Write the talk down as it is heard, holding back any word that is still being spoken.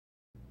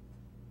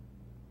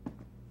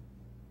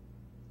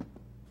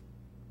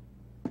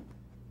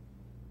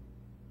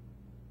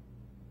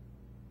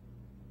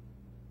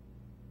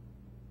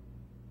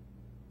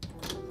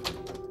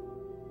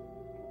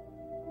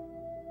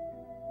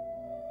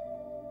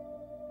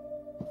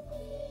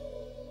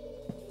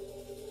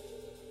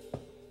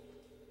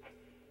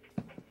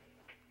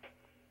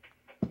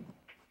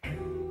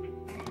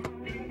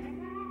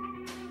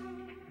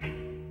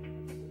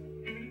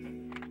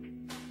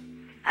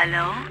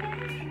Hello?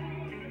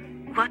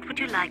 What would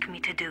you like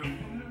me to do?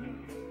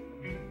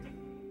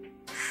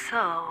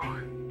 So,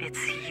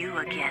 it's you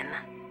again.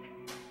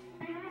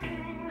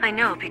 I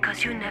know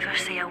because you never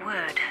say a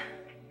word.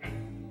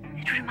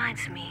 It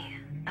reminds me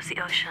of the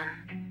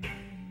ocean.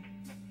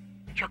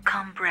 Your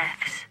calm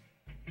breaths,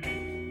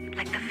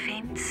 like the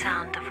faint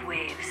sound of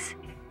waves.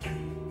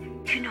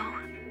 You know,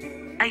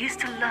 I used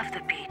to love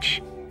the beach.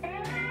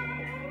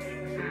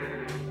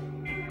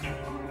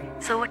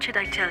 So what should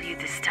I tell you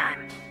this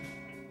time?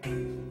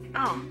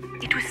 Oh,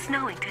 it was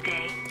snowing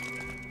today.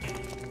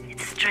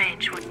 It's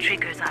strange what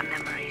triggers our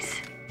memories.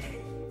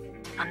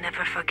 I'll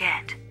never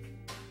forget.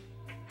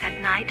 That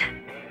night,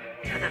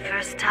 for the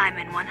first time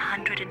in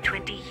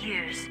 120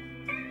 years,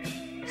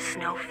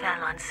 snow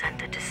fell on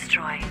Santa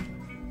Destroy.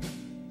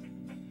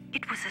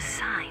 It was a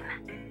sign.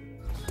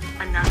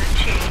 Another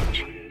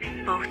change,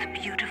 both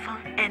beautiful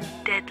and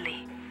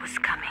deadly, was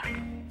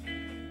coming.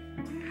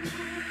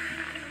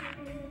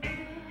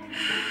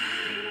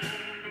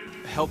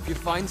 Help you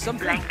find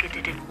something?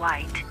 Blanketed in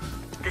white,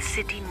 the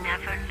city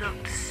never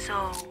looked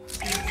so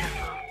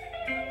beautiful.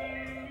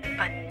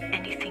 But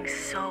anything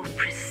so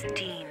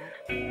pristine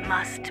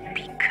must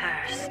be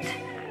cursed.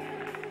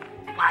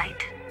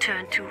 White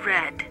turned to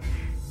red,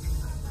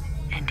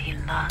 and he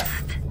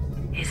lost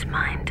his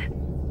mind.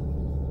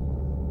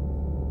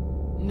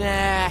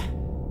 Nah,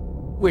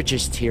 we're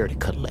just here to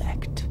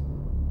collect.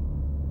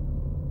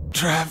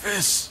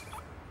 Travis.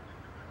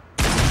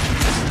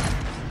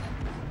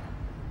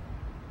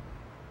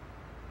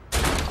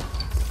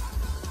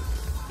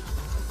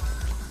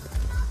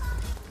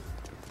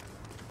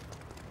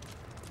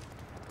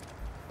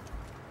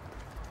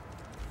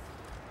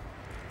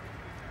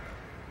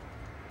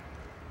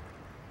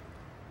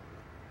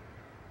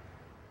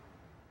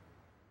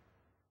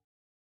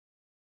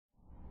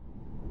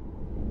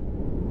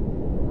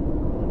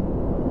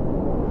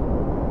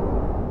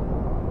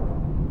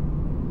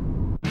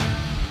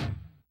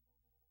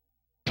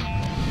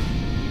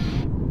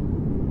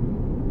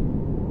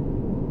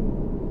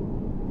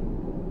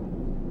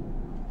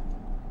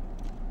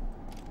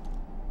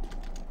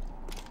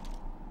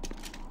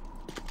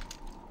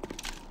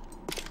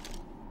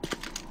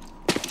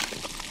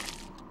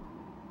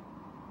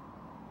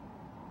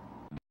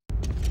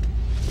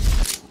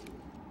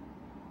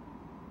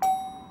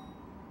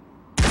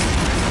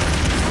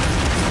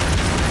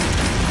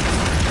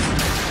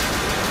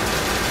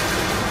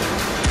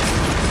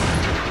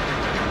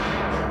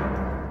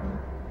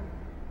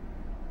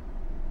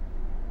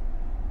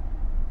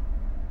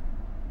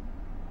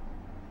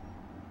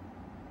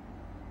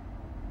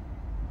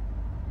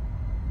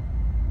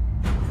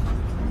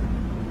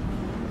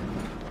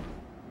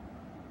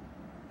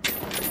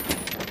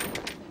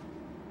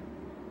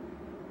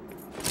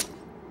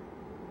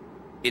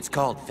 It's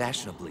called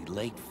fashionably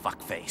late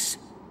fuckface.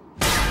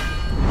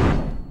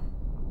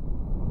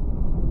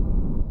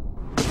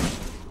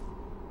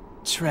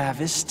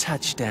 Travis,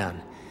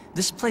 touchdown.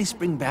 This place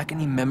bring back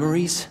any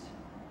memories?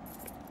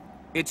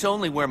 It's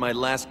only where my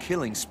last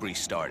killing spree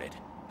started.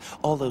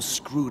 All those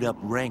screwed up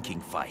ranking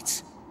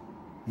fights.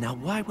 Now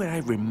why would I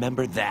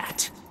remember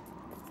that?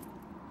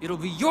 It'll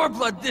be your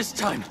blood this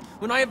time,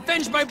 when I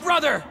avenge my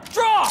brother!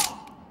 Draw!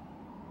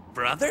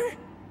 Brother?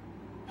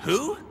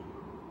 Who?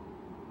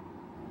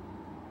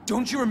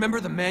 Don't you remember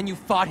the man you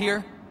fought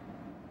here?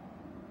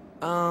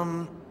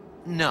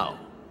 No.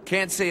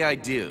 Can't say I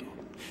do.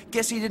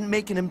 Guess he didn't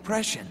make an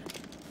impression.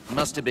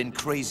 Must have been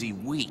crazy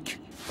weak.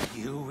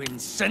 You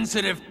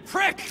insensitive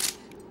prick!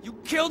 You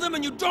killed him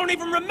and you don't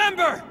even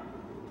remember!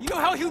 You know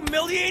how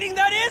humiliating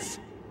that is?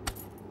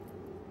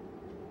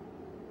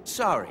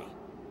 Sorry.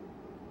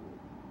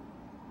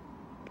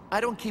 I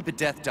don't keep a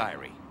death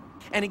diary.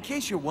 And in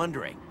case you're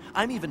wondering,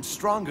 I'm even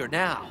stronger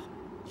now.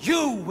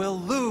 You will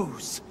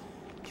lose!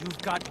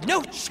 You've got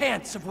no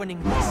chance of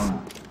winning this!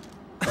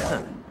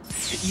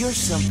 You're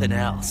something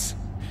else.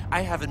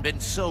 I haven't been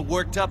so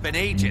worked up in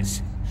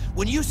ages.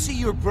 When you see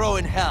your bro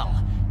in hell,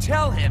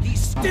 tell him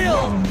he's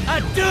still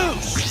a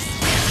douche!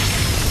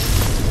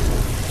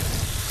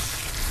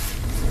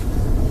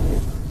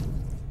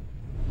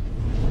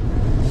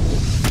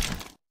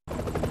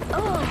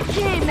 Oh,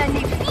 quel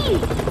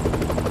magnifique!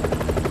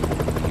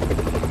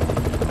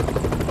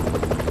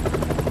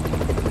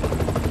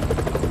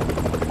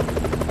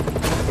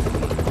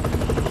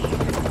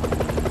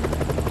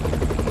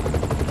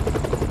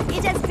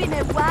 It has been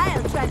a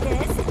while,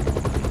 Travis.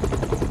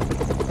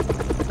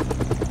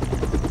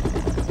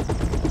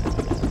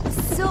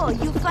 So,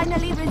 you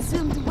finally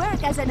resumed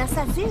work as an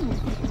assassin,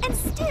 and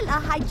still a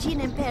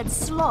hygiene-impaired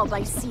slob,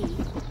 I see.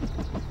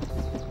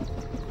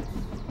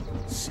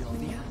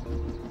 Sylvia?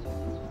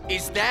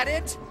 Is that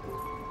it?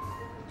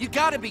 You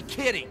gotta be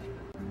kidding!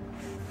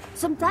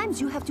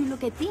 Sometimes you have to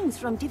look at things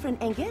from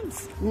different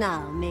angles.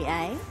 Now, may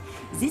I?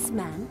 This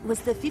man was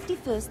the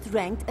 51st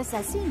ranked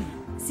assassin.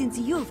 Since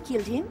you've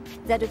killed him,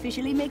 that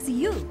officially makes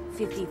you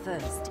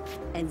 51st.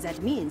 And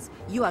that means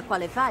you are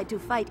qualified to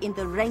fight in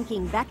the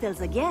ranking battles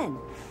again.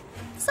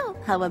 So,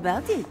 how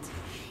about it?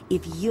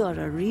 If you're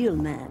a real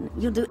man,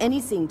 you'll do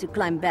anything to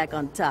climb back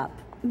on top.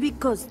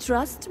 Because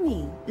trust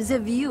me, the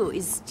view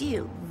is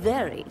still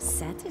very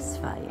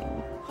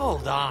satisfying.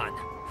 Hold on.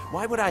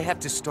 Why would I have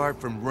to start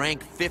from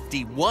rank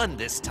 51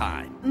 this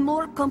time?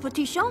 More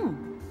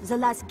competition. The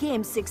last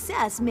game's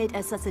success made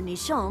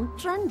assassination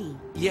trendy.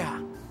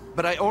 Yeah,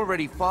 but I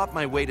already fought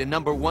my way to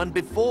 #1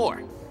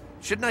 before.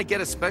 Shouldn't I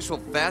get a special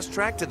fast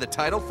track to the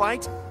title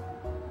fight?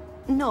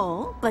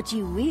 No, but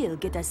you will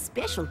get a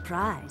special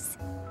prize.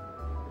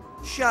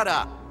 Shut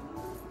up.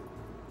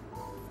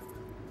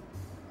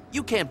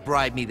 You can't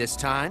bribe me this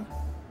time.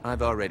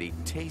 I've already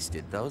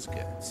tasted those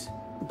goods.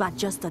 But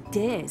just a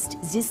taste.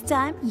 This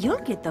time,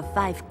 you'll get the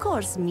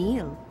 5-course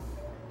meal.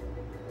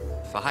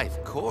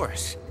 5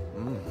 course?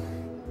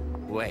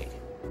 Wait,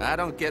 I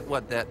don't get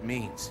what that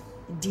means.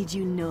 Did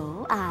you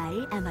know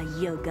I am a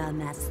yoga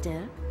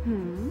master?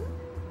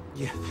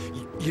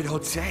 You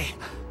don't say.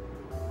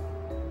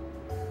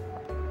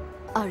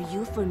 Are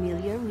you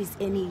familiar with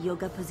any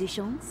yoga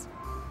positions?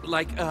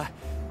 Like,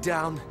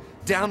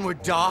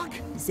 downward dog?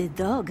 The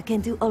dog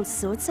can do all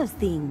sorts of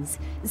things.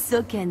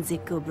 So can the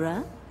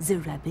cobra, the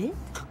rabbit.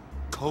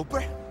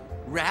 Cobra?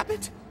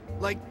 Rabbit?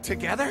 Like,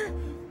 together?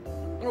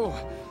 Oh,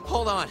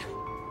 hold on.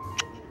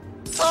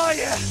 Oh,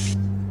 yeah!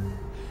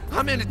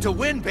 I'm in it to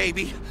win,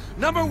 baby!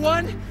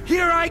 #1,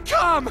 here I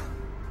come!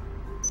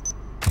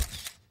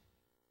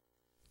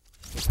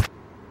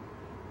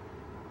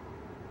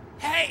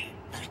 Hey!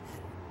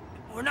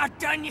 We're not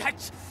done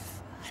yet.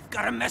 I've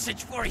got a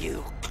message for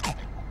you.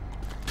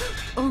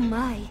 Oh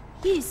my,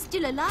 he's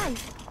still alive.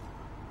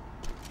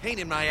 Pain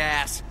in my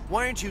ass.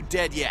 Why aren't you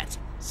dead yet?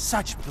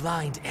 Such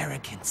blind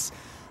arrogance.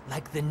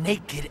 Like the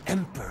naked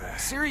emperor.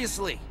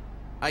 Seriously?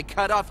 I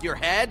cut off your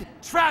head?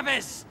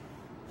 Travis!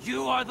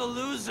 You are the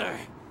loser.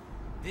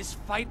 This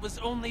fight was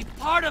only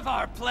part of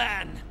our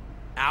plan.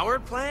 Our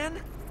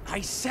plan?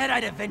 I said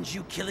I'd avenge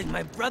you killing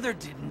my brother,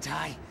 didn't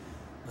I?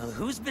 Well,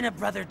 who's been a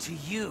brother to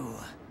you?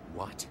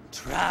 What?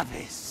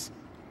 Travis.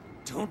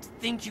 Don't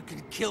think you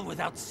can kill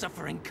without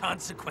suffering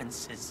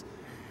consequences.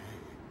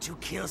 To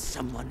kill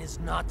someone is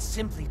not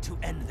simply to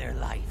end their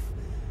life.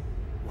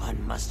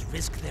 One must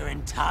risk their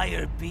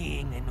entire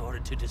being in order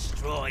to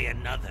destroy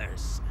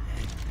another's.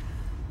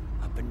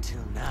 Up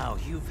until now,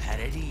 you've had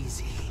it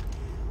easy.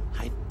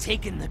 I've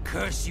taken the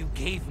curse you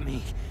gave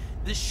me,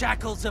 the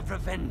shackles of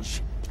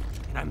revenge,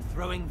 and I'm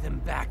throwing them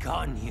back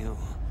on you.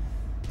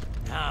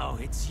 Now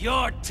it's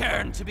your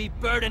turn to be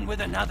burdened with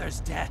another's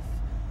death.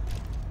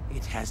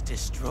 It has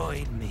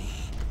destroyed me,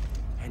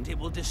 and it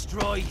will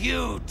destroy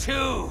you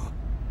too.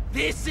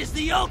 This is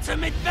the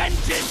ultimate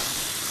vengeance!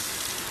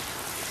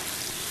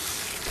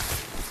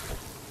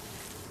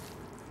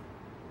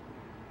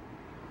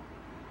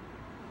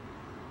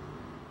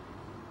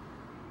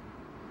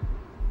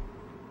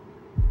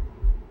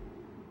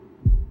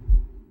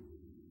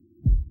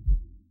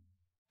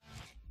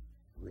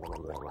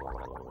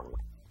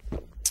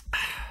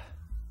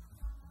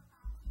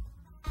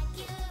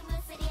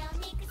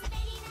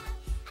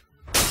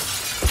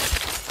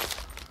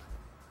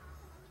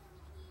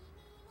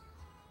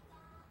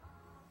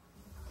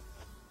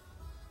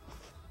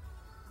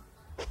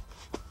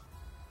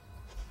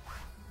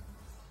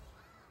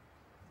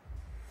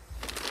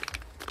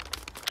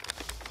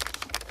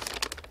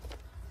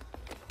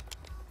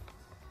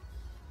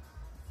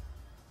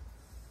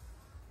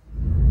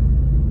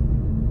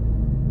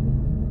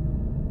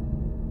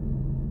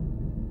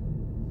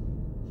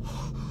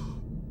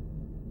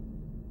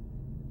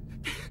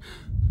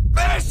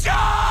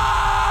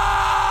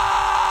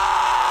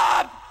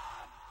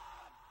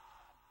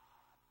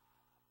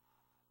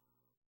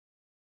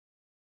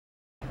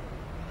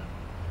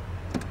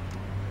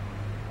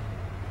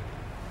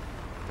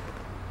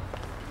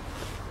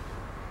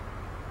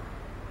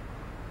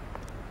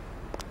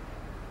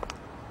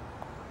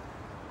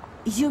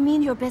 You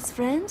mean your best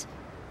friend?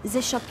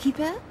 The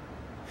shopkeeper?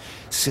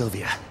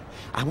 Sylvia,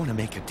 I want to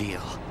make a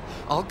deal.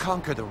 I'll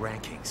conquer the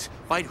rankings,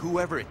 fight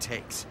whoever it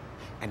takes.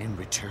 And in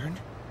return,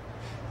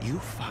 you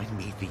find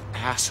me the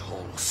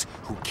assholes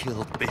who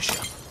killed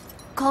Bishop.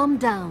 Calm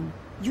down.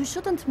 You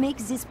shouldn't make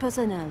this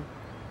personal.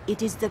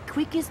 It is the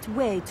quickest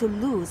way to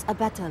lose a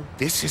battle.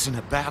 This isn't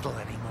a battle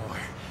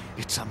anymore.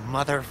 It's a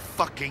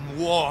motherfucking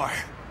war.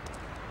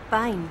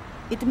 Fine.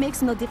 It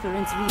makes no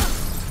difference,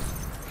 really.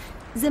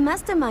 The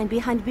mastermind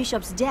behind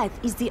Bishop's death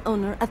is the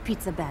owner of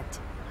Pizza Bat.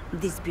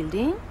 This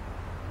building,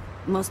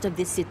 most of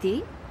this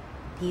city,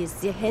 he is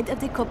the head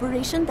of the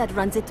corporation that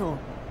runs it all.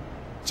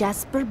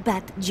 Jasper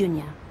Bat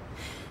Jr.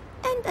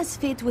 And as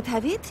fate would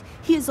have it,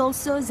 he is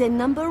also the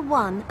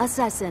 #1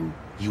 assassin.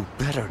 You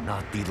better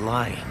not be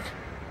lying.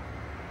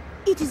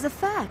 It is a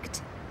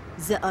fact.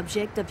 The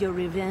object of your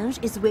revenge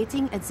is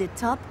waiting at the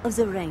top of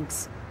the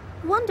ranks.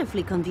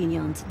 Wonderfully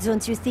convenient,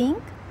 don't you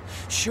think?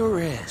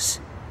 Sure is.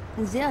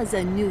 There's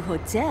a new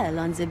hotel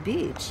on the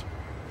beach.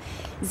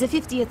 The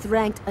 50th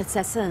ranked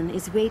assassin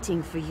is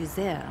waiting for you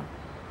there.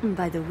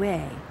 By the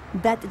way,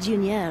 Bat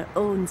Jr.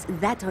 owns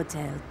that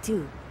hotel,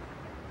 too.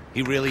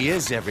 He really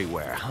is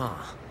everywhere, huh?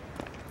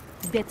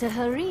 Better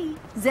hurry.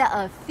 There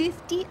are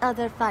 50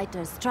 other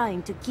fighters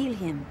trying to kill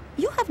him.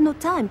 You have no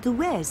time to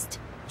waste.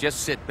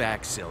 Just sit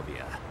back,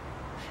 Sylvia,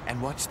 and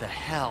watch the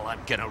hell I'm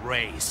gonna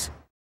raise.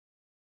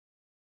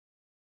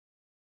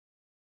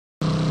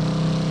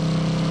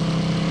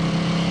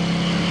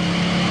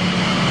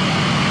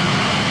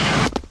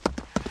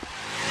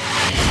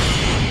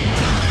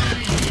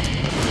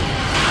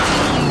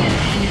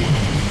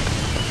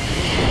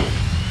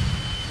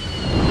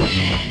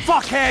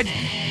 Fuckhead!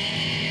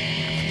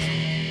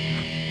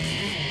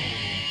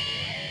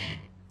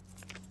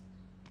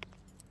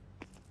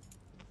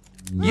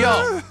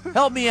 Yo,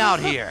 help me out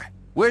here.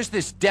 Where's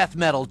this death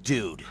metal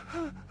dude?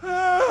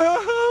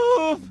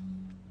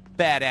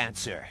 Bad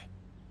answer.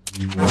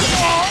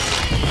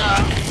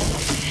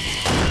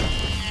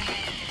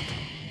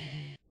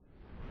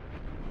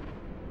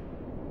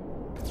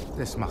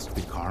 This must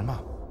be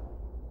karma.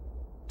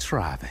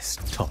 Travis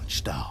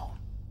touchdown.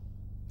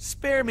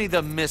 Spare me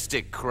the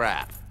mystic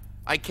crap.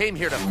 I came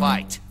here to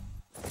fight.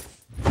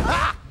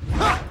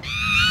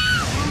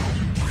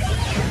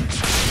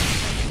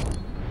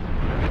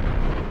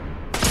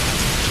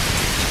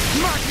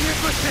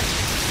 Magnificent!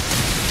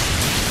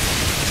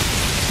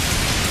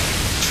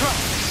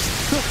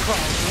 Travis, the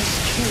crownless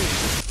king.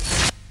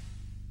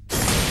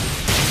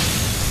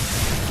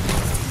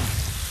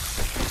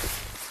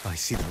 I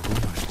see the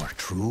rumors were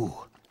true.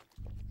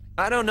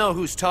 I don't know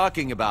who's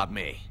talking about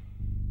me,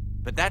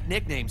 but that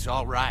nickname's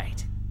all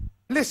right.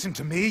 Listen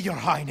to me, your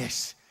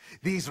highness.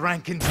 These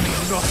rankings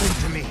mean nothing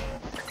to me.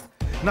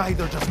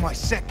 Neither does my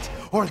sect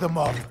or the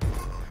mob.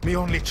 My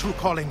only true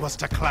calling was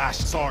to clash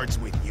swords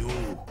with you.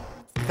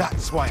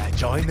 That's why I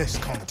joined this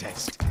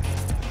contest.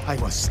 I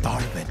was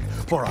starving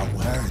for a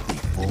worthy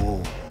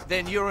foe.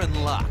 Then you're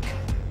in luck.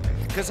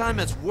 Because I'm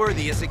as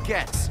worthy as it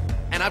gets.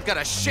 And I've got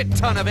a shit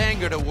ton of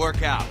anger to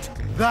work out.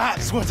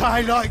 That's what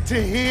I like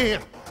to hear.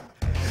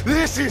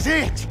 This is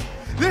it.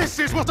 This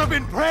is what I've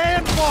been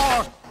praying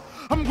for.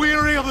 I'm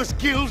weary of this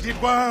gilded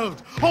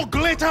world. Oh,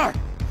 glitter,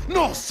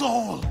 no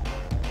soul.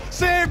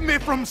 Save me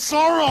from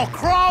sorrow,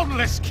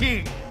 crownless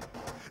king.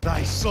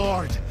 Thy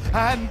sword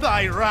and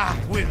thy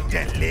wrath will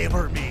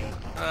deliver me.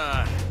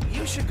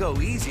 You should go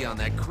easy on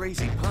that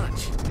crazy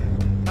punch.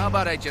 How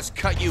about I just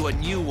cut you a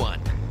new one?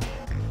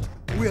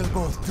 We'll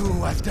both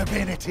do as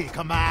divinity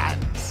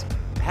commands.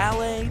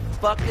 Hallelujah.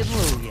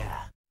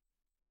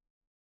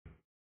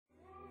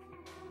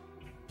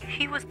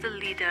 He was the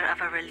leader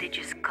of a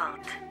religious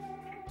cult.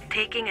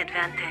 Taking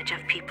advantage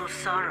of people's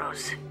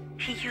sorrows,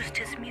 he used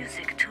his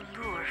music to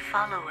lure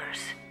followers.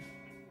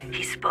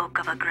 He spoke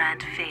of a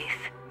grand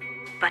faith,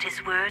 but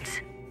his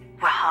words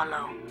were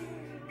hollow.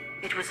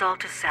 It was all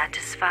to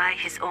satisfy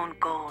his own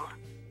goal.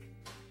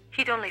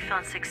 He'd only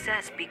found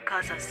success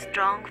because of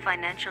strong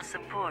financial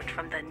support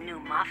from the new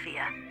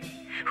mafia,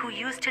 who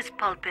used his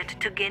pulpit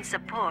to gain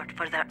support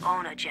for their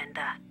own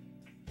agenda.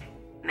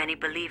 Many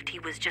believed he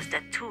was just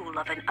a tool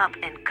of an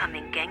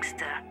up-and-coming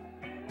gangster.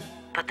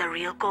 But the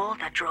real goal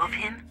that drove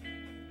him?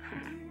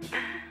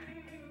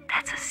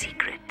 That's a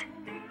secret.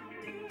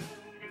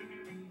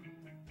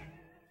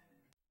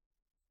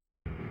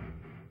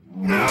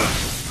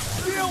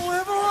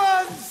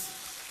 Deliverance!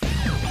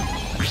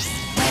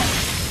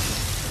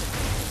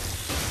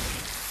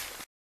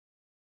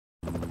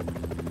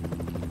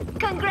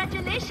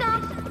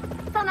 Congratulations!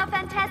 On a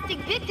fantastic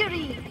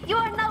victory! You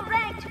are now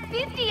ranked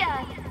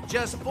 50th!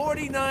 Just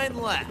 49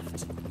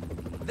 left.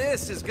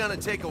 This is gonna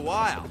take a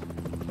while.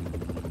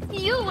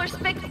 You were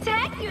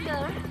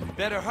spectacular!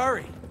 Better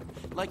hurry.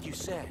 Like you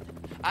said,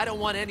 I don't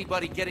want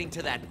anybody getting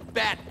to that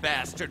bat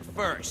bastard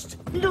first.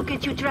 Look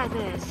at you,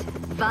 Travis.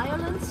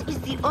 Violence is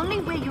the only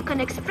way you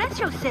can express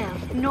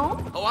yourself, no?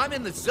 Oh, I'm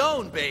in the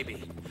zone,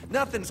 baby.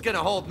 Nothing's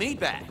gonna hold me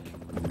back.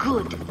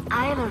 Good.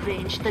 I'll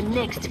arrange the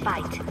next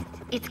fight.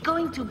 It's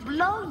going to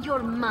blow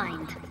your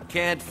mind.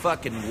 Can't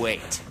fucking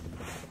wait.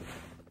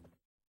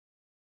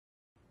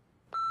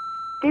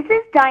 This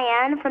is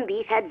Diane from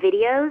Beefhead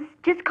Videos.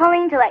 Just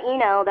calling to let you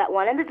know that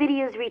one of the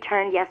videos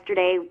returned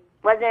yesterday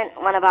wasn't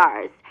one of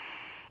ours.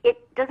 It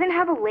doesn't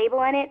have a label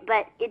on it,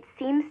 but it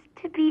seems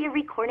to be a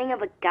recording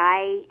of a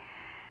guy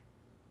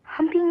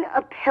humping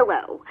a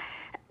pillow.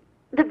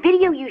 The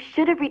video you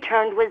should have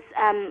returned was,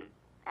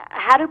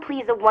 How to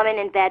Please a Woman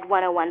in Bed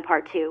 101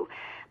 Part 2.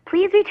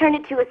 Please return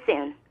it to us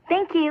soon.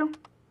 Thank you.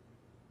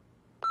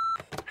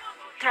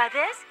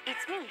 Travis,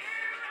 it's me.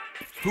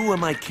 Who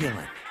am I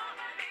killing?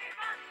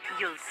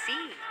 You'll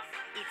see.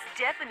 It's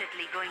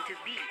definitely going to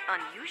be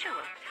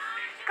unusual.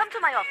 Come to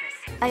my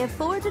office. I have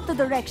forwarded the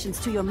directions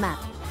to your map.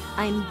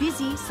 I'm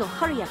busy, so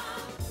hurry up.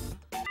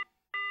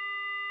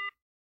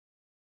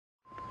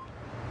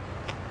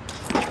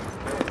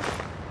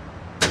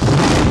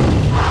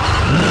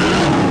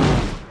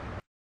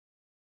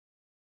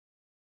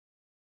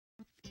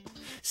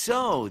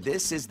 So,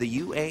 this is the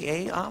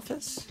UAA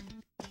office?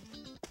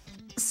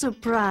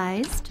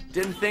 Surprised?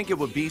 Didn't think it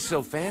would be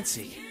so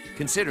fancy,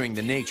 considering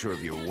the nature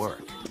of your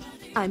work.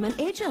 I'm an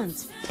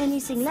agent.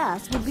 Anything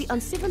less would be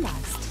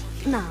uncivilized.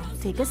 Now,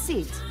 take a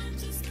seat.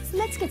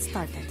 Let's get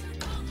started.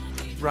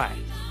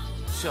 Right.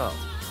 So,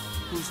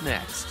 who's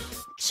next?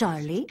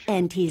 Charlie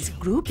and his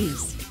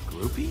groupies.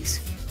 Groupies?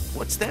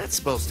 What's that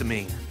supposed to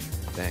mean?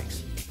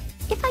 Thanks.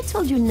 If I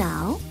told you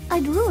now,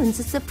 I'd ruin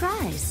the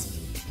surprise.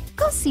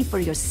 Go see for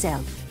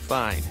yourself.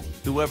 Fine.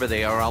 Whoever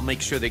they are, I'll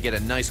make sure they get a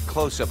nice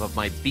close-up of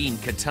my beam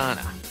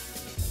katana.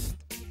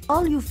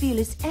 All you feel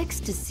is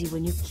ecstasy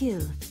when you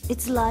kill.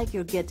 It's like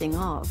you're getting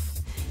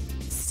off.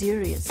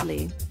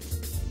 Seriously,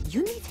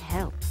 you need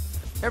help.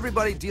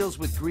 Everybody deals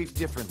with grief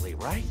differently,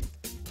 right?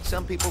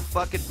 Some people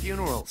fuck at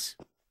funerals.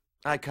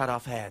 I cut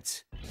off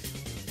heads.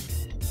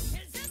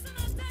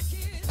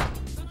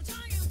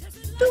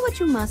 Do what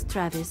you must,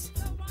 Travis.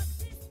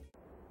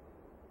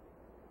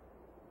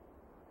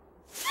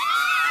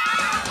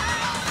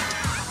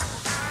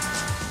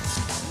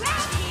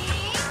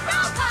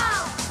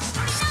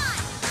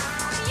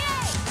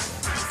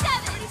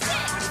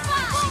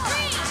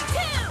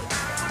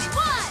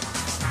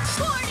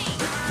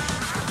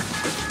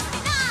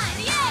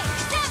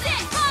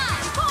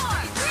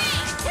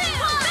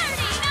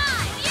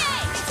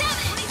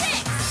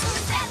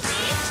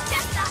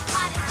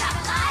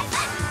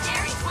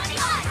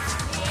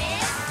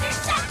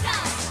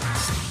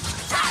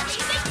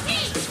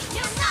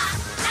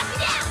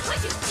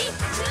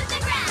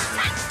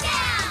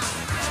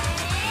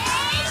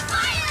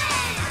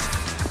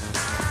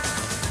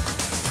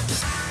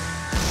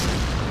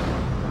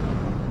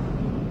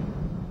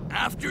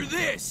 After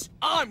this,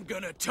 I'm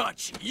gonna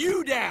touch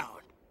you down.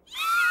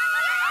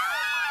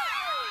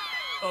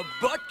 A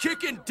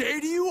butt-kicking day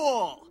to you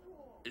all.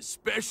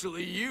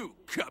 Especially you,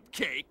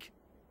 Cupcake.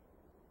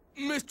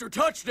 Mr.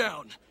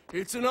 Touchdown,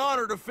 it's an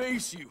honor to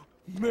face you.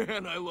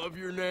 Man, I love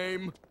your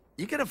name.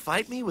 You gonna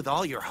fight me with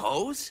all your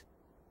hoes?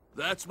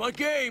 That's my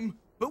game,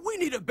 but we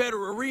need a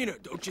better arena,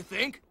 don't you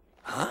think?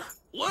 Huh?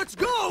 Let's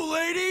go,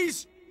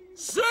 ladies!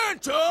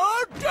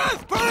 Santa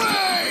Death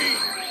Parade!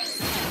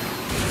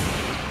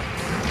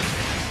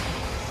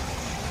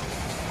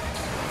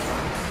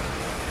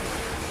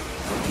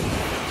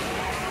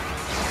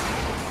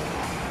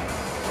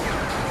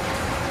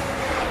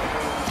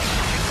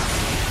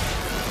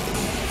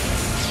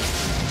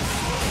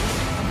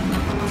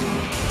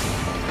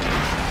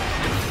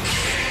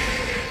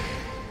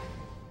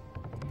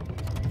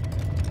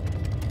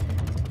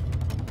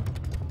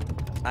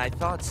 I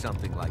thought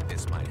something like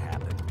this might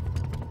happen.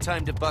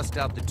 Time to bust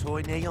out the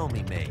toy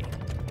Naomi made.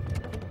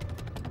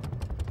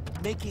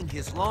 Making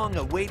his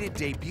long-awaited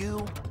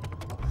debut,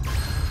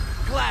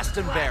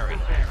 Glastonbury.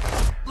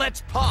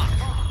 Let's pop!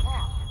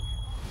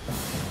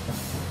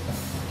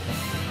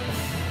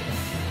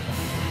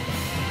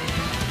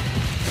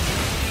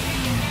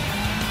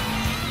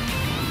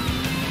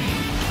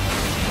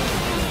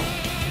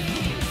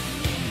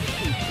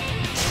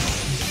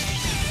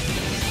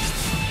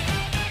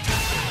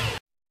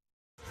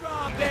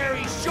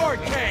 Strawberry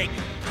shortcake!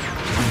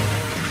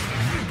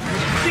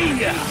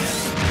 See ya!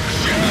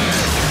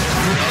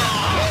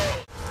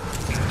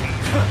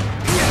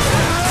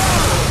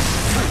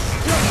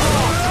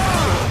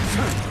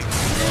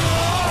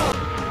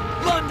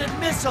 London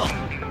missile!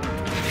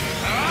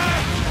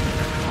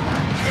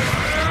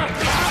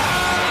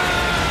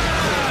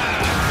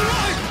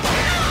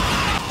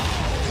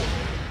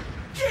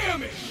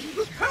 Damn it!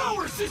 The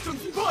power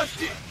system's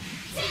busted!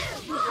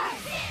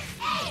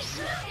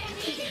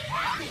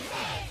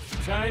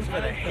 Time for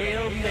the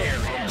Hail Mary.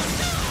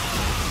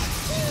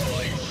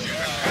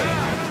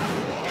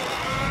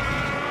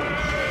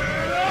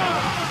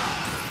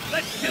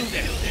 Let's do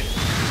this!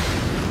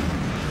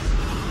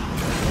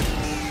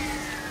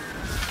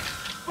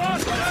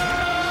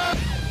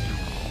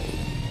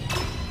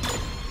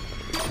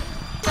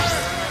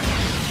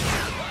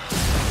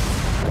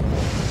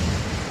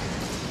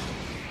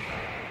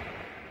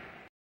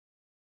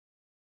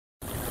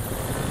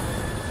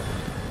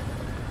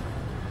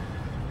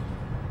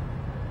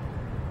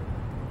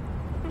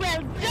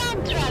 Well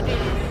done,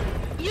 Travis.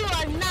 You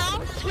are now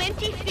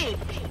 25th.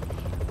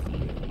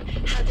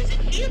 How does it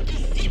feel to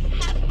zip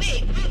halfway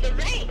through the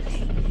ranks?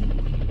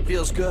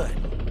 Feels good.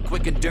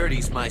 Quick and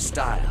dirty's my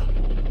style.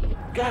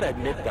 Gotta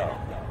admit, though,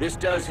 this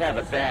does have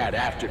a bad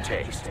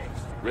aftertaste.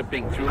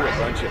 Ripping through a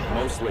bunch of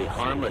mostly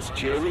harmless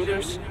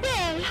cheerleaders?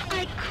 Well,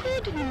 I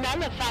could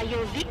nullify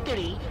your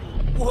victory.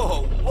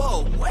 Whoa,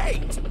 whoa,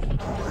 wait!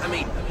 I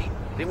mean,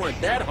 they weren't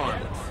that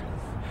harmless.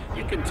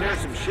 You can tear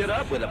some shit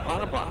up with a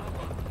pop-pop.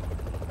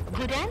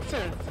 Good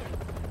answer.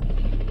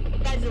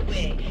 By the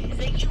way,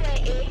 the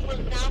UAA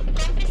will now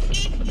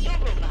confiscate your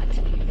robot.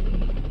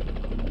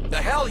 The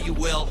hell you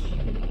will!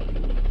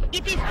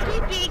 It is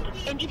too big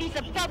and it is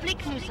a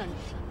public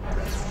nuisance.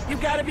 You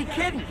gotta be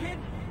kidding!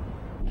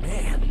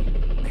 Man,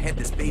 I had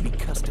this baby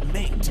custom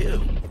made,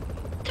 too.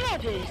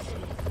 Travis,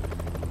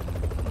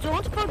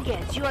 don't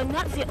forget you are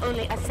not the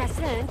only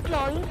assassin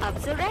clawing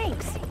up the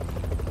ranks.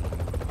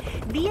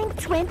 Being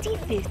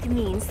 25th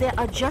means there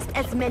are just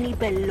as many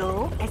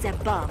below as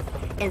above,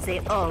 and they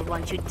all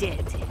want you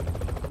dead.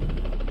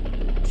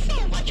 So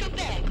watch your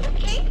back,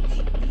 okay?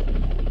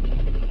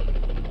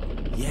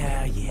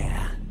 Yeah.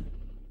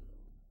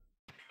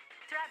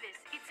 Travis,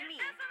 it's me.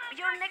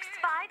 Your next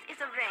fight is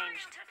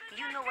arranged.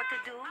 You know what to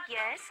do,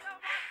 yes?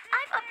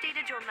 I've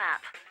updated your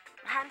map.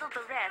 Handle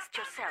the rest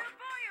yourself.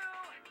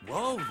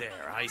 Whoa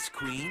there, Ice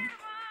Queen.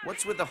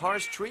 What's with the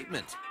harsh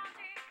treatment?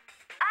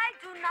 I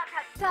do not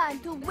have time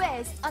to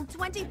waste on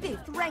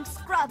 25th rank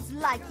scrubs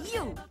like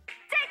you.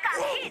 Take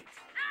a hit,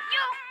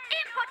 you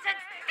impotent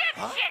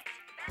dipshit!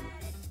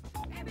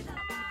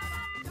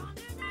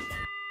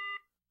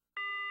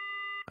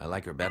 I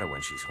like her better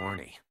when she's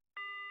horny.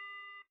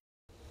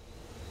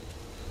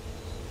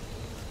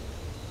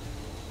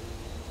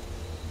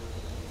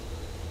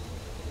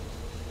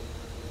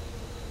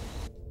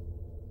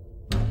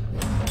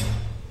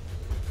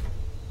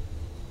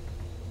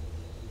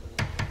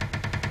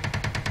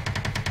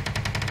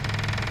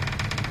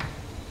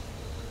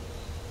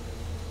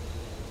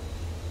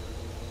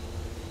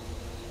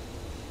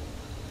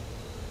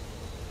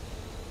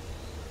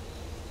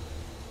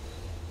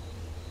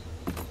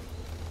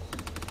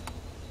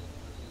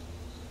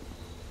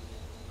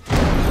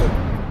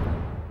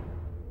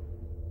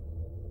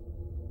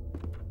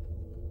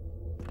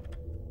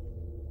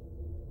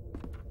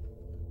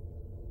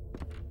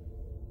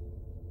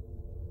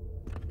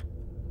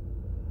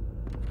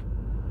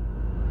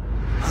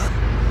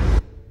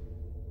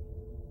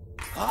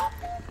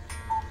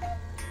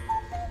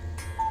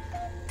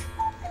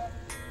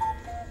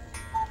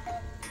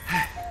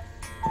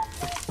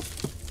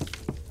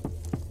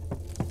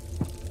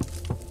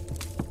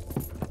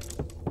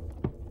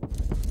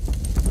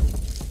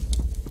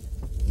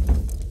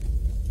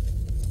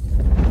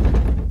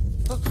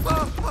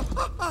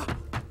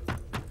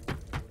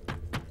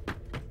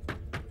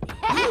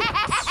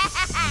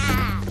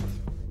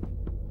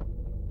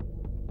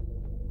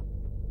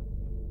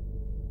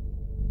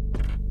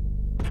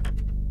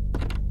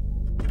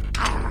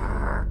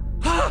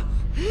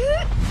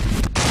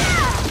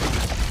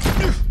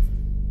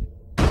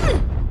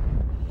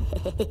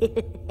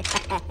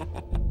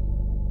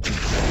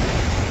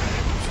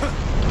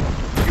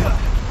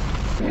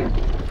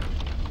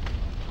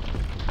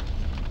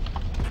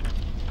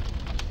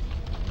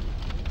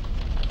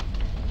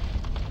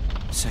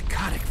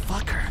 Psychotic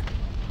fucker.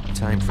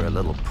 Time for a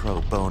little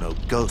pro bono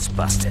ghost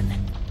busting.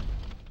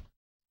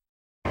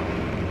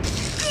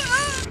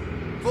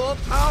 Full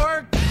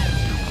power!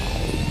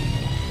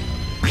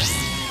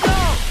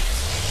 Go!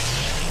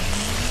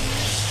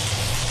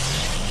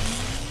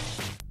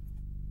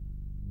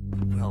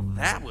 Well,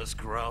 that was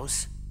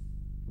gross.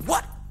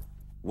 What?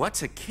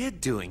 What's a kid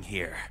doing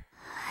here?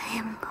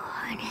 I'm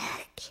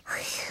gonna kill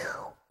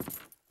you.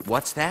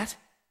 What's that?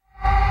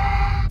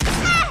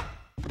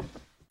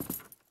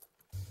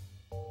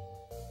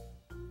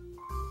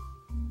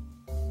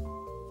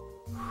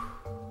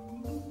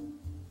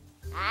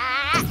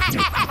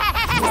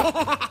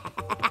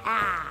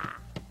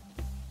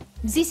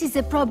 This is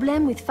a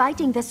problem with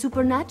fighting the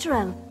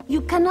supernatural.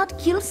 You cannot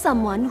kill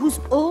someone who's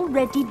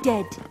already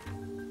dead.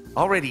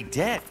 Already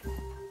dead?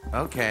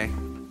 Okay.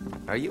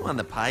 Are you on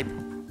the pipe?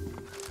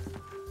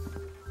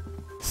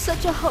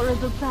 Such a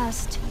horrible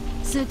past.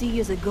 30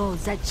 years ago,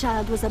 that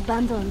child was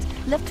abandoned,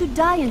 left to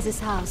die in this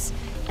house.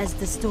 As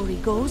the story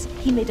goes,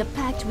 he made a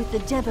pact with the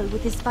devil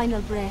with his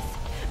final breath.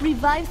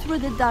 Revived through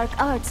the dark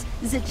arts,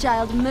 the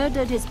child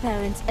murdered his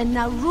parents and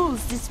now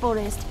rules this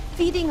forest,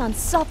 feeding on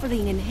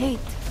suffering and hate.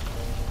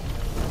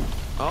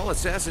 All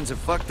assassins have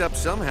fucked up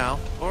somehow,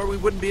 or we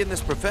wouldn't be in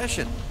this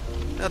profession.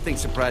 Nothing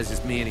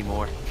surprises me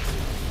anymore.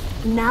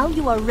 Now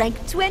you are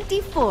ranked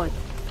 24th.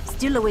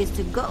 Still a ways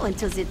to go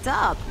until the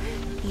top.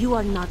 You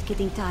are not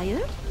getting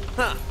tired?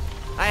 Huh.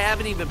 I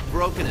haven't even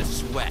broken a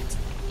sweat.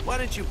 Why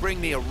don't you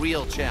bring me a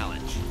real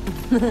challenge?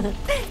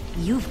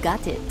 You've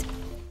got it.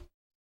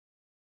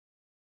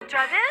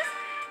 Travis,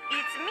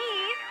 it's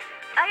me.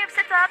 I have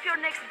set up your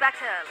next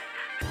battle.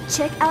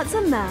 Check out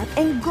the map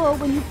and go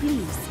when you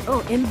please.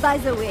 Oh, and by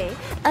the way,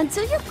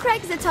 until you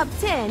crack the top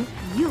 10,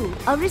 you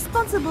are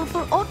responsible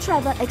for all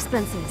travel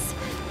expenses.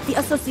 The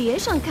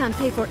association can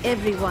pay for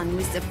everyone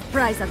with the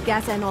price of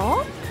gas and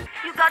all.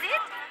 You got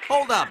it?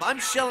 Hold up, I'm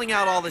shelling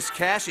out all this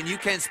cash and you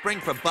can't spring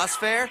for bus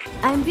fare?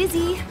 I'm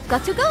busy.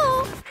 Got to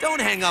go.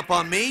 Don't hang up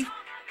on me!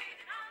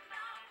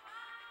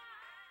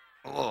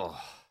 Oh.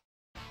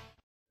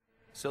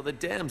 So the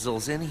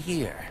damsel's in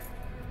here.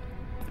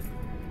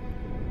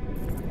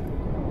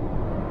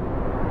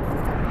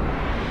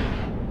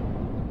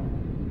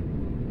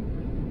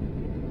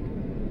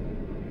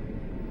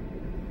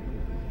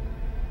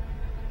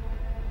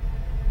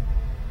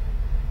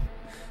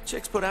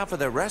 Chicks put out for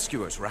their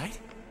rescuers, right?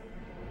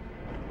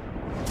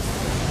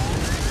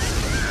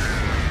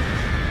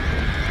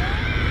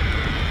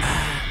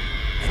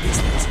 I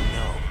guess that's a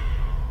no.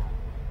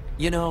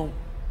 You know,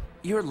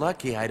 you're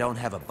lucky I don't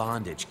have a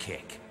bondage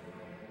kick.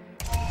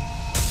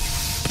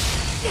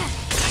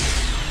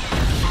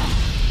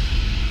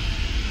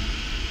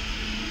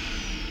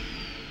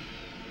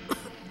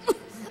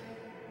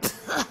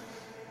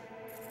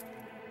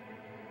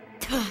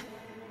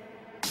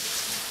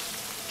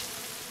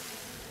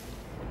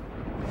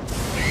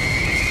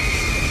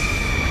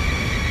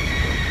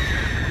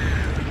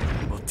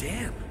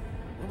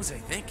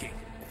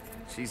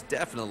 She's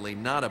definitely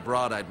not a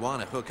broad I'd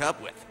want to hook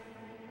up with.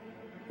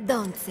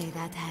 Don't say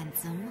that,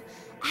 handsome.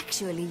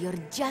 Actually, you're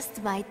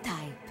just my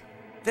type.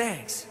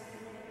 Thanks.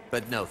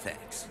 But no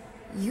thanks.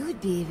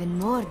 You'd be even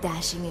more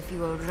dashing if you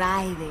were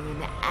writhing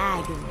in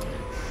agony.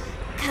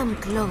 Come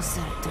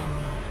closer to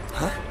me.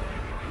 Huh?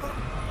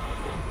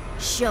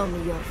 Show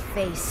me your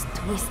face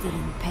twisted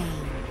in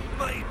pain.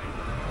 My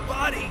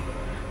body!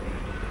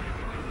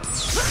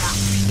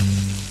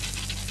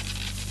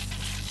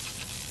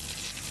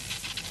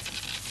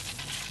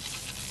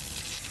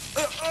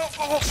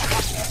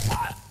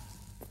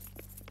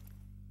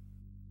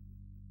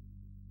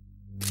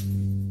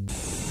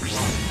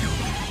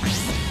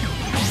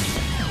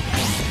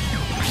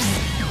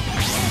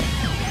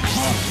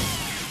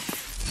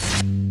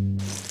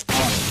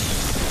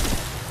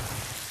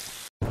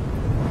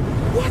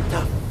 What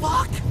the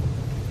fuck?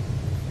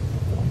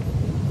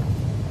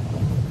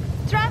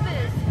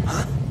 Travis!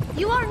 Huh?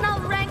 You are now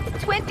ranked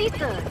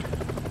 23rd.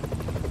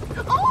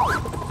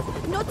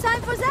 Oh! No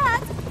time for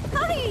that!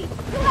 Hurry!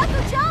 You have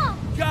to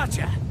jump!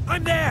 Gotcha!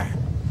 I'm there!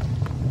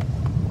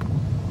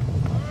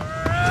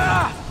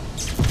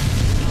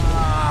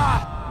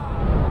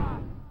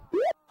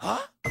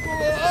 Huh?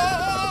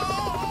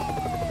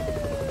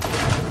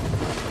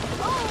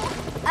 Oh!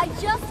 I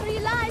just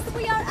realized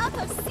we are out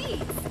of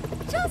seats.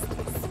 Just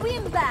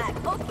swim back,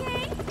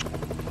 okay?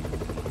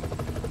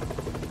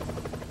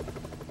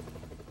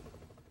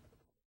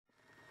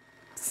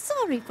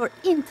 Sorry for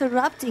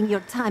interrupting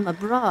your time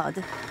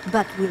abroad,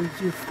 but will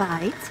you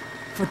fight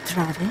for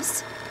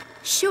Travis?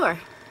 Sure.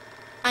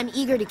 I'm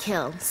eager to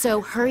kill,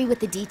 so hurry with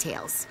the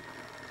details.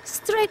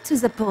 Straight to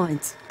the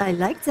point. I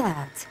like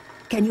that.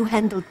 Can you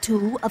handle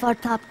 2 of our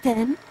top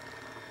 10?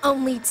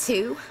 Only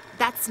 2?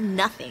 That's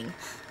nothing.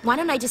 Why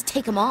don't I just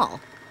take them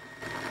all?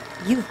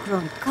 You've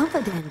grown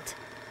confident.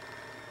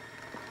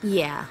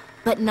 Yeah,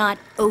 but not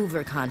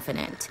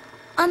overconfident.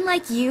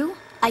 Unlike you,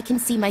 I can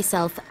see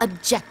myself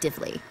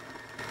objectively.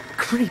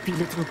 Creepy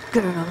little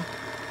girl.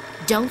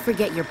 Don't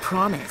forget your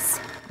promise.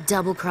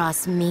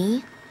 Double-cross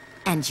me,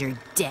 and you're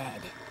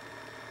dead.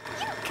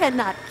 You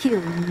cannot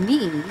kill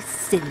me,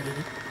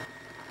 silly.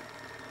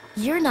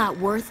 You're not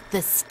worth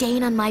the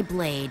stain on my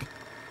blade.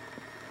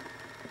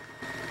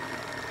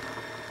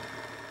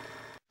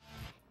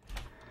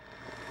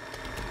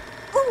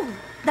 Ooh,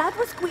 that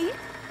was quick.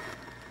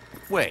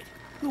 Wait,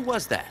 who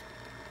was that?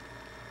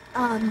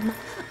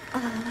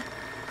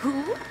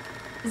 Who?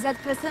 That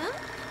person?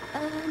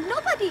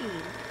 Nobody.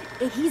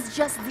 He's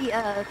just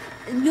the,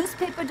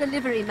 newspaper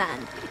delivery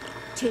man.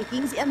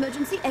 Taking the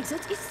emergency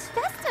exit is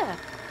faster.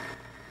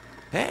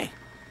 Hey,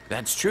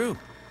 that's true.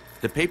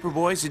 The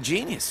paperboy's a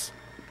genius.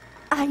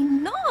 I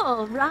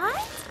know,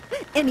 right?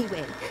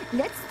 Anyway,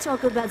 let's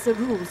talk about the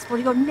rules for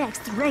your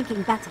next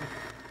ranking battle.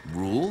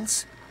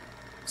 Rules?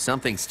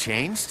 Something's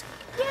changed?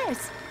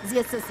 Yes, the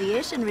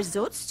association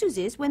resorts to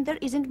this when there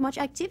isn't much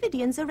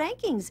activity in the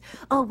rankings,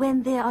 or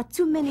when there are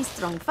too many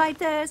strong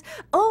fighters,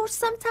 or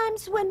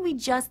sometimes when we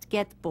just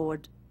get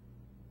bored.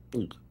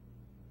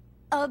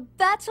 A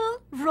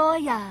battle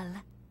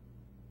royale.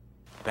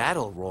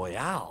 Battle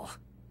Royale?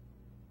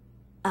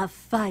 A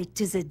fight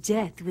to the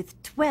death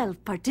with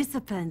 12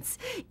 participants.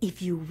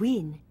 If you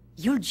win,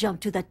 you'll jump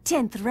to the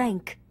 10th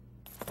rank.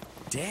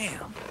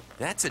 Damn,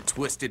 that's a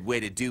twisted way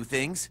to do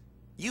things.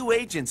 You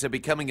agents are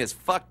becoming as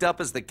fucked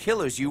up as the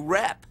killers you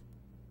rep.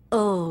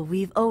 Oh,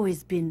 we've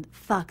always been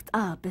fucked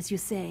up, as you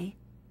say.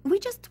 We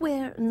just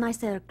wear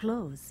nicer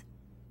clothes.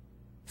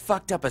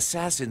 Fucked up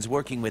assassins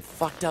working with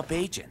fucked up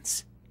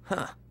agents.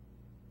 Huh.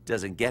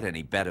 Doesn't get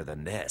any better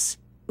than this.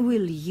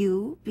 Will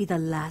you be the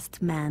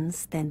last man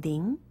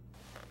standing?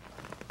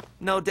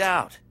 No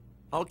doubt.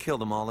 I'll kill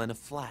them all in a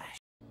flash.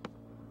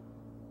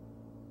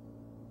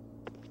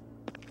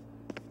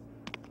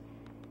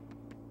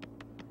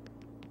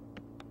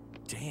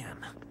 Damn.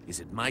 Is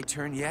it my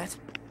turn yet?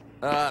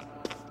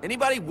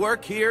 Anybody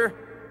work here?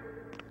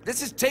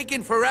 This is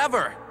taking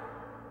forever!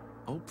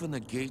 Open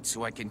the gate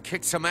so I can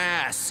kick some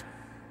ass!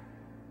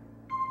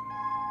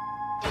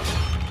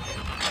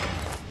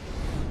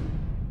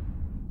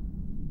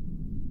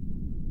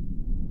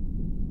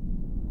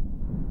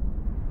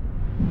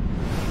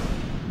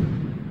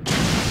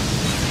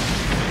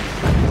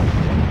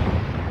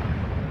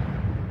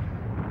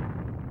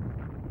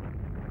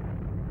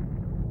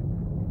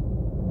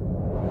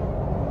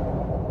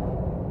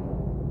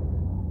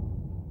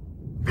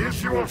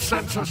 Visual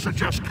sensors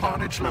suggest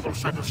carnage level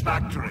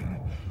satisfactory.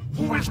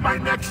 Who is my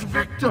next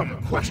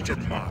victim?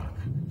 Question mark.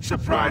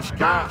 Surprise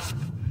gasp.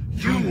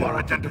 You are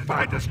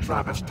identified as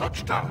Travis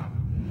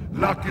Touchdown.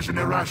 Luck is an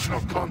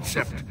irrational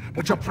concept,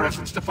 but your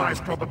presence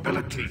defies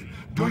probability.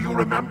 Do you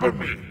remember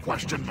me?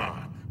 Question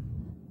mark.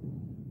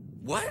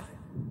 What?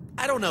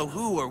 I don't know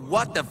who or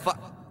what the fuck.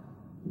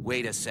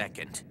 Wait a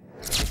second.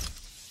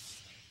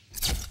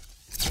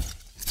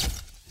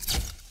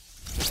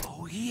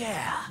 Oh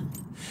yeah.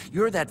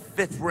 You're that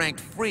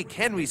 5th-ranked freak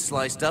Henry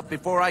sliced up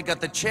before I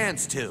got the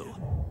chance to.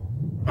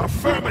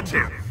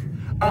 Affirmative.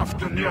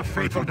 After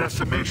near-fatal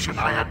decimation,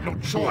 I had no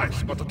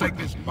choice but to take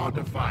this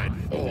modified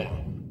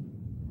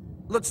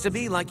form. Looks to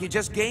me like you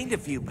just gained a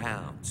few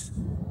pounds.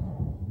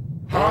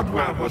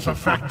 Hardware was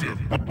affected,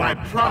 but my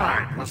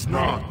pride was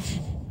not.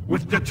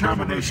 With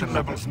determination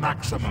levels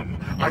maximum,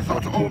 I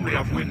thought only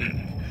of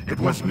winning. It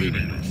was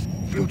meaningless,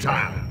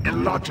 futile,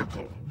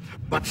 illogical.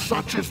 But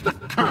such is the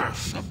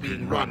curse of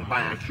being run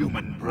by a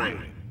human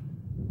brain.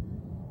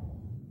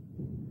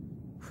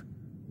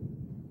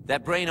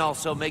 That brain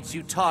also makes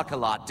you talk a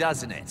lot,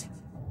 doesn't it?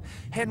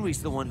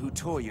 Henry's the one who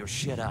tore your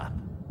shit up.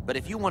 But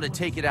if you want to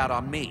take it out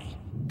on me,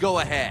 go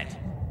ahead.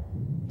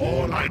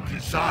 All I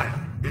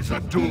desire is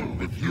a duel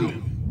with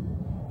you.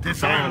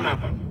 Desire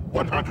level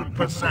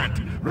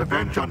 100%.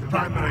 Revenge on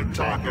primary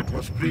target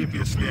was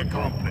previously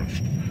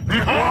accomplished.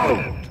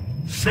 Behold!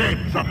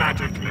 Saved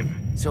dramatically.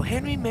 So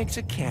Henry makes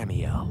a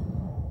cameo.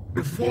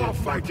 Before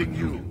fighting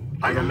you,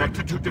 I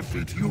elected to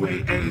defeat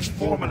UAA's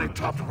formerly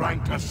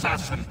top-ranked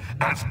assassin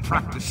as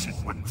practice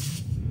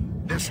sequence.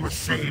 This was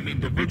same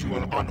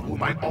individual on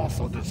whom I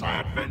also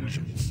desired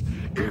vengeance.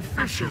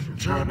 Efficient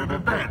turn of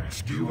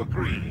events, do you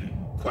agree?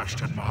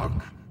 Question mark.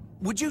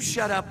 Would you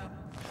shut up?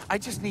 I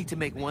just need to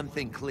make one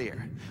thing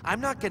clear.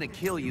 I'm not gonna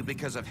kill you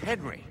because of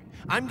Henry.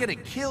 I'm gonna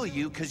kill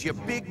you because your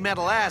big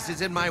metal ass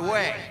is in my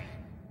way.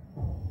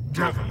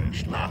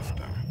 Devilish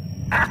laughter.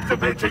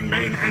 Activating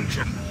main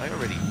engine. I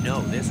already know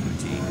this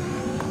routine.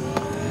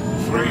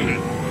 3, 2,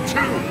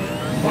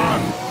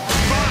 1,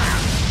 fire!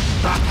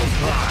 Battle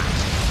cry.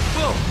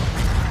 Whoa!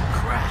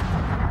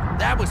 Crap.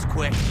 That was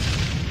quick.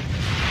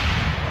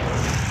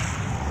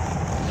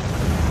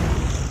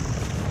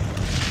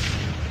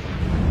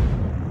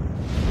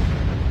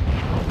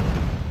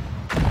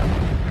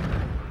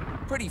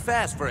 Pretty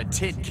fast for a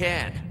tin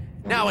can.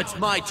 Now it's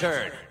my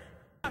turn.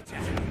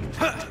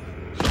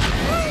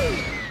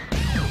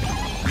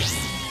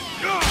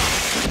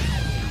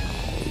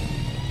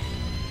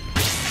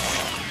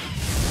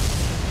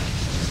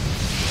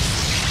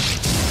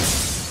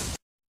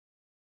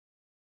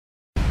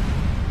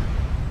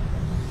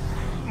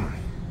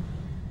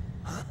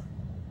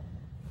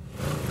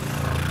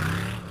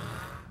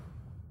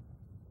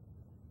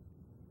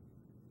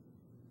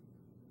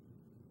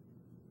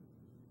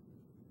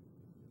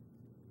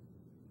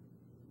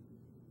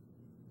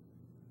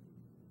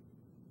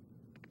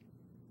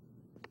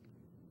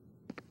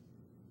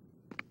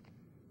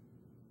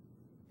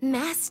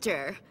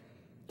 Master,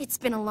 it's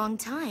been a long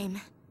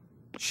time.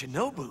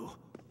 Shinobu?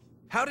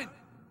 How did...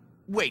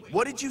 Wait,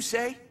 what did you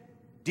say?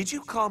 Did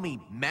you call me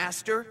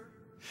Master?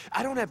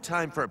 I don't have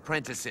time for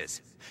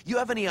apprentices. You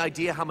have any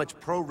idea how much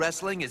pro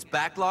wrestling is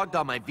backlogged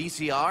on my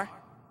VCR?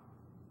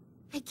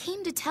 I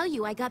came to tell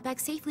you I got back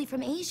safely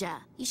from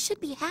Asia. You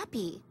should be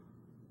happy.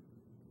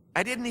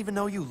 I didn't even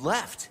know you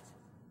left.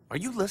 Are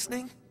you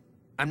listening?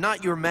 I'm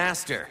not your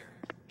master.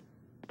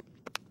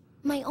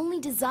 My only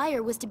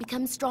desire was to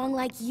become strong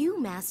like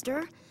you,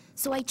 Master.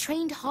 So I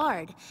trained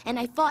hard, and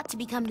I fought to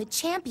become the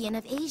champion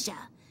of Asia.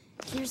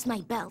 Here's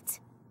my belt.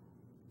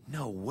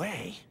 No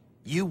way.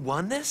 You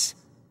won this?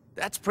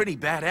 That's pretty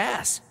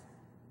badass.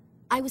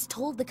 I was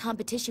told the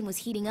competition was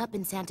heating up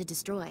in Santa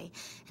Destroy,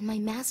 and my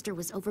master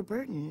was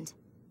overburdened.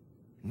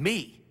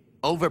 Me?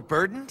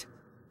 Overburdened?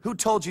 Who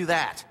told you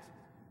that?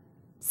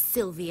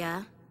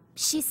 Sylvia.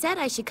 She said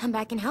I should come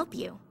back and help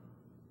you.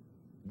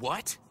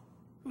 What?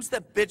 Who's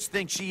that bitch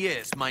think she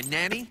is, my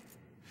nanny?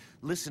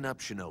 Listen up,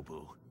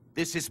 Shinobu.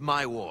 This is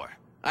my war.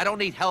 I don't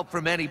need help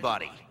from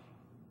anybody.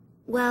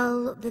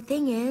 Well, the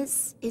thing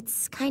is,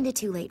 it's kinda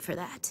too late for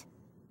that.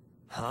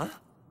 Huh?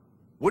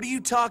 What are you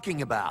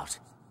talking about?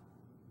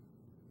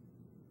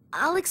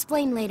 I'll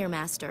explain later,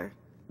 Master.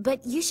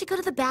 But you should go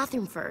to the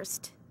bathroom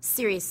first.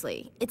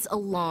 Seriously, it's a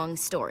long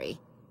story.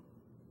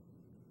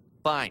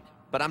 Fine,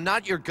 but I'm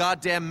not your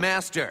goddamn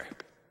master.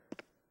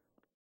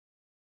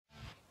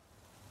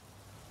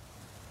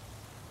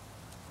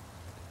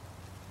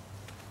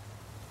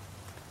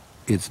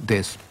 Is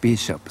this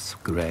bishop's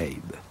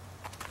grave?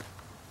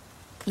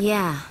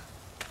 Yeah.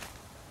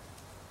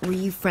 Were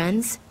you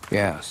friends?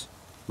 Yes.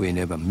 We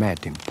never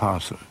met in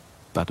person,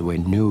 but we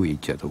knew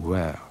each other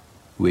well.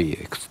 We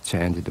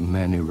exchanged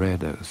many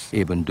letters,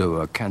 even though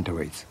our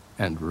countries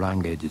and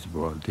languages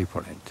were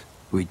different.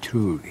 We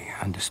truly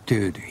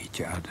understood each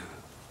other.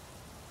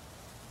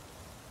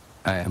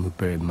 I am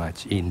very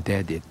much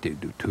indebted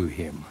to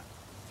him.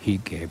 He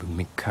gave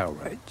me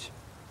courage.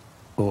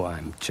 Oh,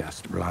 I'm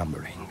just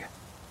rambling.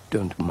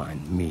 Don't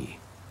mind me.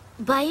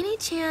 By any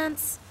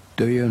chance...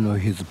 Do you know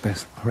his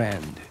best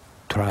friend,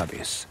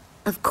 Travis?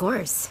 Of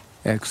course.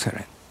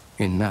 Excellent.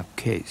 In that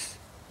case,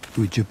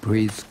 would you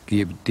please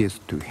give this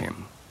to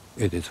him?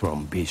 It is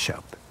from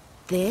Bishop.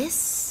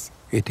 This?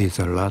 It is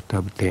a lot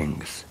of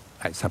things,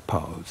 I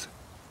suppose.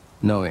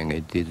 Knowing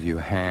it is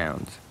your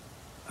hands,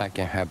 I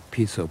can have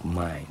peace of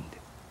mind.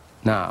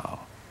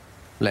 Now,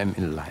 let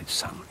me light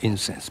some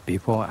incense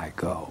before I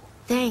go.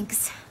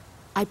 Thanks.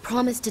 I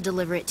promise to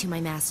deliver it to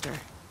my master.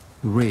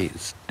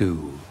 Please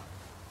do.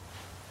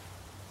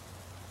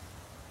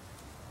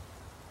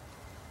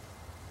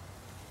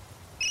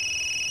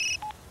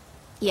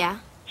 Yeah?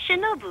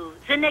 Shinobu,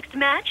 the next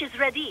match is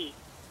ready.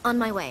 On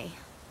my way.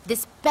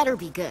 This better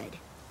be good.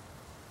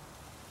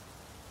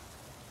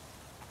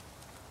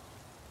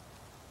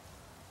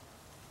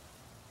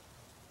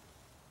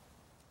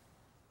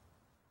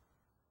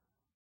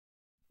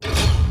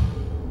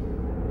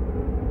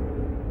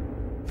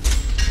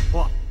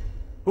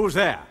 Who's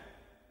there?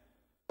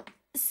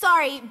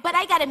 Sorry, but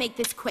I gotta make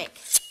this quick.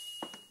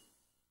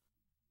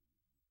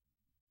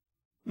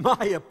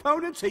 My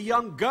opponent's a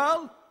young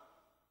girl?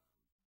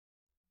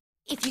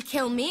 If you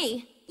kill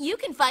me, you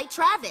can fight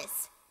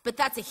Travis. But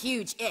that's a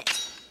huge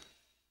if.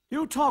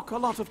 You talk a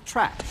lot of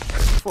trash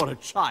for a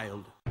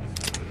child.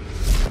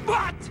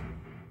 What?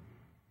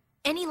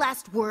 Any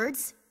last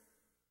words?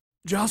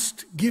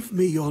 Just give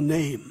me your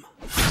name.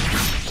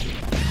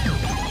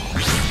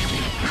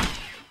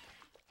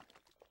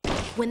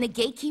 When the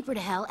gatekeeper to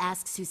hell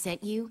asks who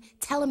sent you,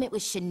 tell him it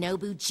was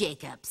Shinobu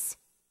Jacobs.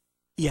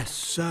 Yes,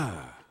 sir.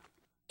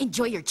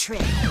 Enjoy your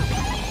trip.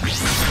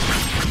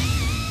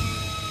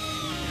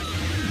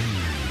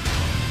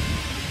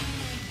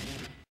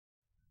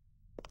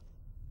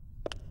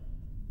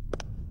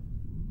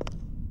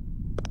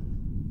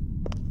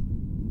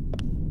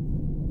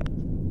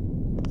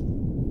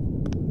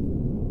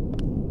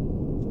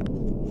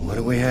 What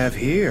do we have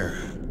here?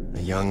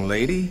 A young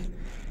lady?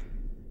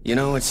 You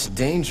know, it's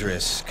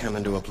dangerous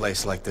coming to a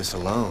place like this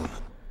alone.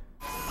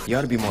 You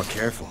ought to be more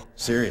careful.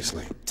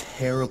 Seriously.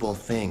 Terrible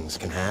things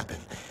can happen.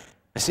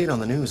 I see it on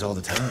the news all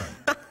the time.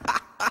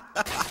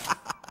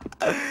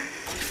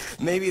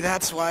 Maybe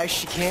that's why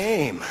she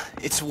came.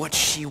 It's what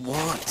she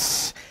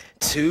wants.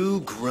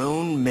 2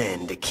 grown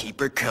men to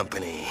keep her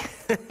company.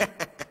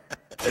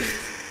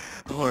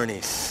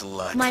 Horny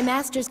slut. My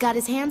master's got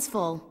his hands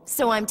full,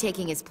 so I'm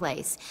taking his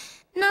place.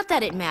 Not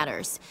that it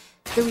matters.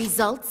 The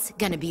result's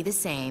gonna be the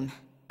same.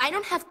 I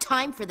don't have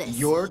time for this.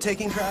 You're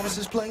taking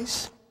Travis's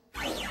place?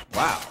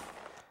 Wow.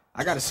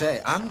 I gotta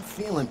say, I'm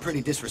feeling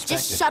pretty disrespected.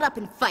 Just shut up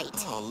and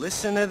fight. Oh,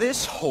 listen to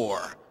this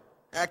whore.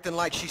 Acting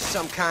like she's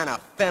some kind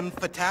of femme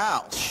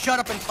fatale. Shut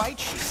up and fight,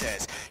 she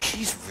says.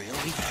 She's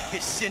really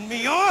pissing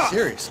me off.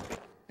 Seriously.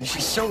 And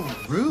she's so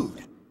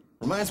rude.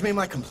 Reminds me of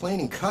my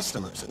complaining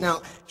customers.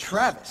 Now,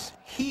 Travis,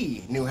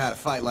 he knew how to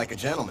fight like a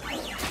gentleman.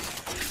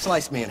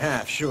 Sliced me in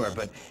half, sure,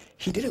 but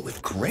he did it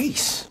with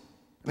grace.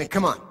 I mean,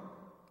 come on.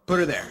 Put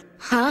her there.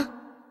 Huh?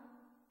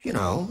 You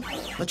know,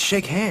 let's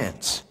shake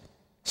hands.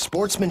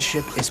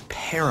 Sportsmanship is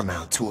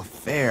paramount to a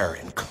fair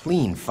and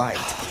clean fight.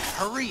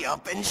 Hurry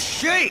up and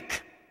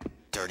shake!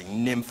 Dirty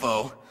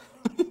nympho.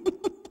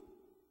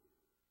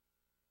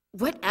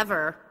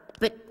 Whatever.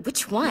 But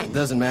which one?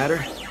 Doesn't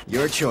matter.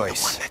 Your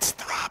choice. The one that's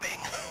throbbing.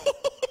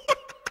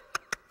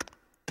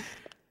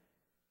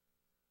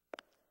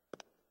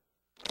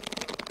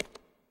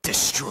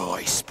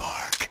 Destroy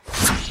Spark.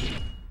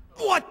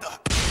 What the?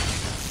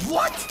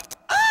 What?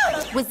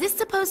 Was this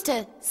supposed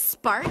to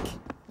spark?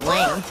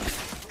 Lame.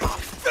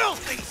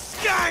 Filthy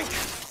skank!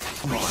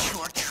 Make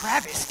sure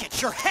Travis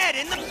gets your head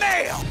in the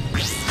mail!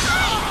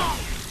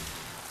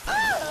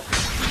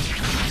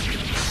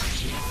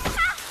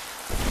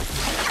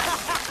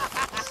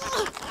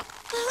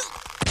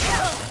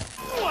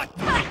 What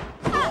the?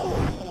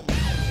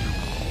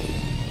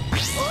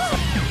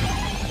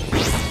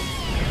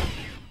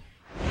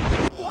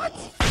 What?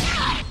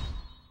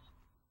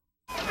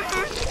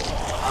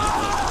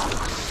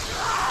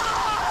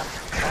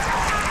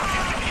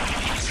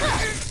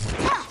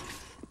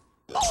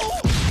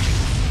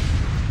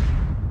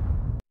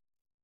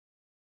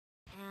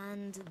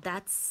 And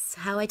that's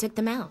how I took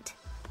them out.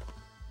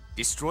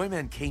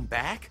 Destroyman came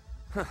back?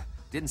 Huh,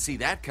 didn't see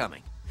that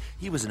coming.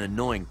 He was an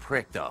annoying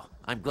prick, though.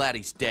 I'm glad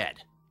he's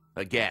dead.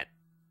 Again.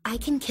 I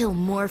can kill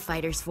more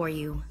fighters for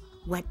you.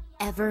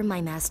 Whatever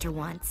my master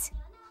wants.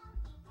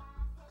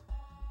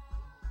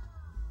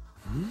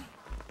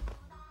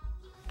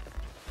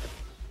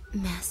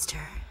 Master.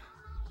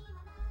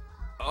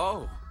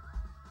 Oh.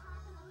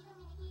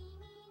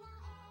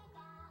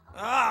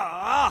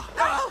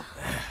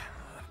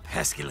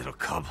 Pesky little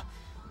cub.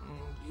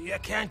 You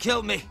can't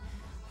kill me.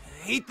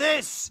 Eat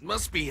this!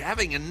 Must be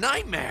having a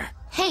nightmare.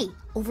 Hey,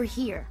 over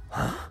here.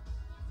 Huh?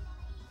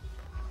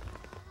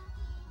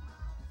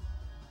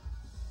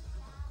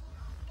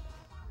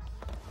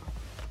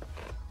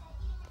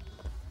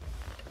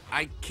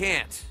 I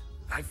can't.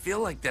 I feel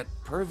like that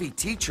pervy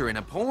teacher in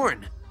a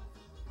porn.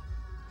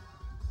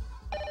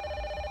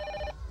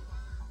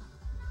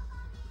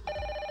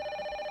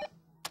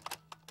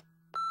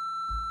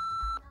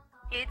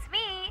 It's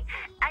me.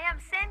 I am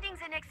sending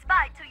the next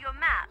spy to your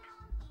map.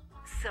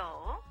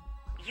 So,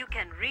 you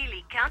can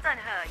really count on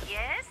her,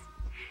 yes?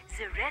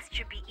 The rest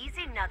should be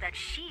easy now that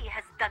she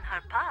has done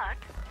her part.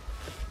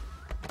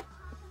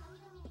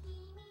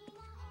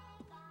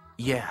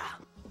 Yeah.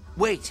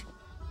 Wait.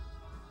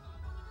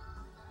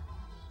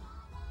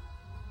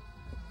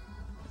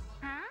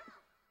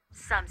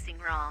 Something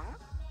wrong?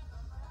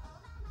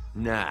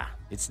 Nah,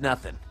 it's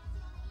nothing.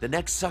 The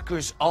next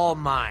sucker's all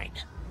mine.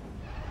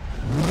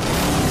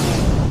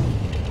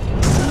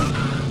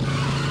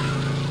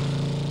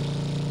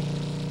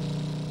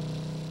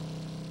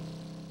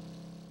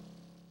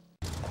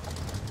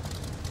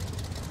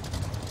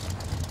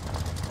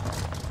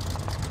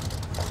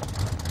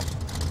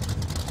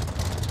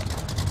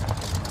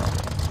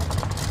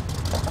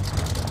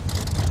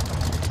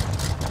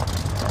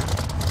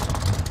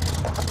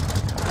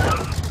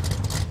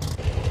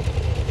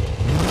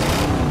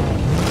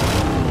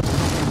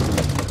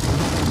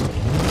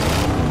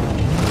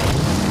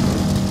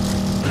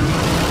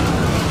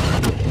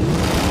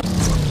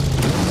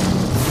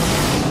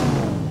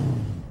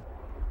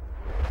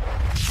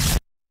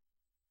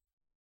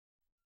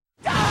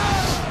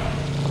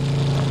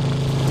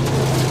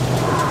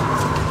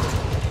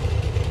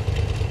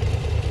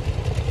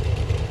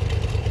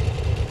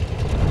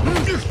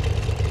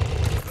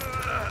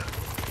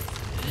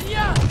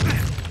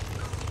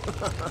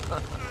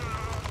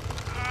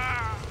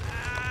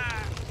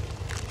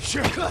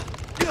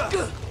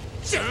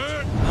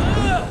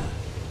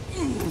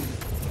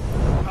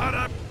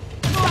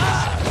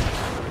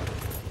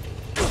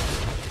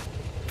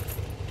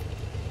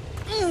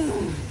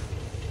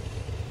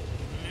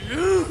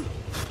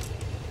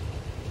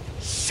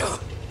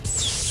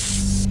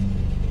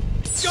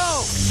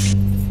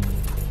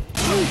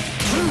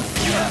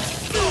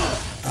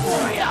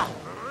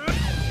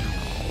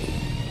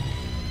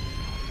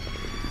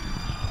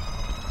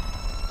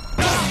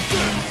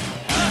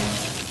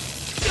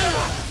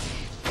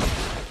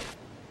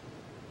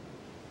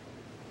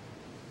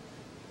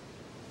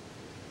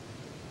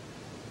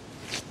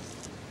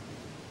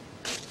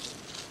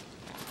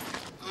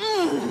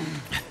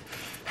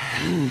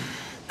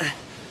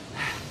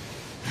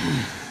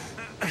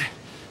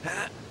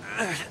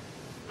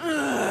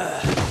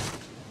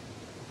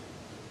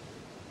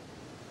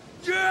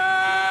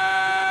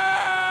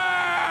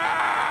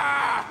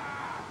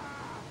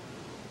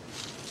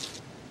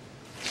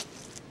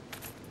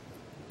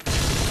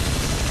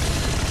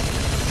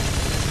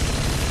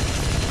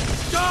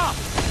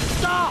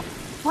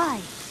 Why?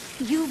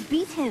 You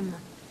beat him.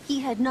 He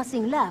had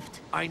nothing left.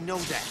 I know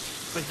that,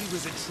 but he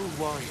was a true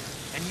warrior,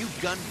 and you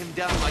gunned him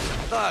down like a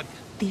thug.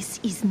 This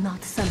is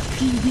not some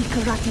pee-wee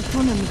karate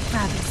tournament,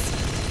 Travis.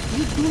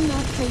 You do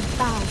not trade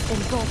bows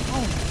and go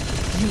home.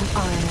 You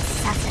are an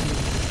assassin,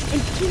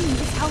 and killing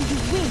is how you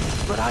win.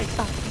 But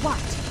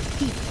what?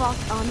 He fought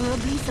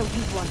honorably, so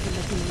you want to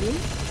let him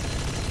live?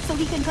 So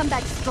he can come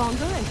back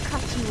stronger and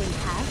cut you in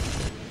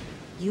half?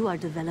 You are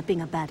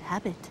developing a bad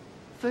habit.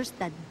 First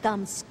that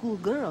dumb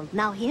schoolgirl,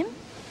 now him?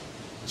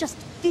 Just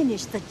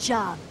finish the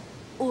job,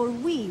 or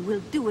we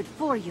will do it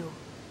for you.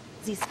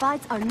 These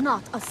fights are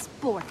not a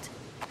sport.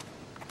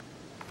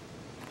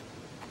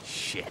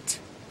 Shit.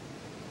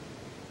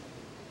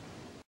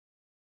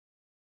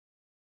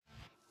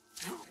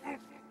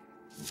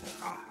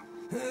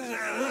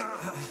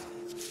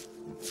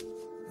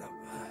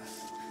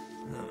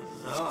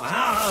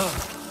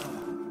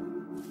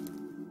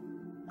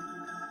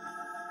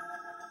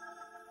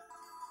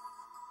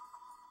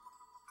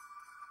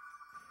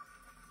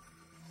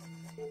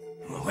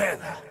 Where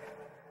the...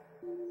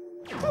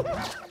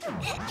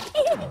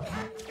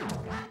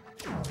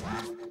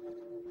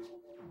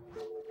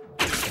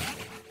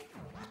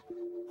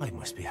 I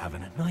must be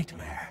having a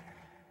nightmare.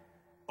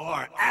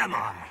 Or am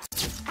I?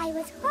 I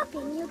was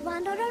hoping you'd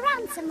wander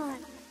around some more.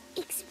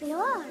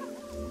 Explore.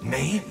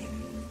 Me?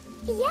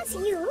 Yes,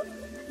 you.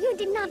 You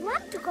did not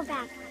want to go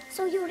back,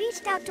 so you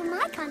reached out to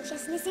my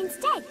consciousness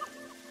instead.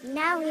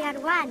 Now we are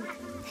one.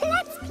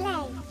 Let's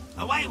play.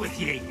 Away with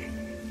ye!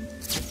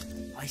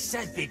 I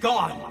said be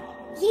gone!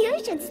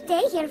 You should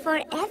stay here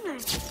forever.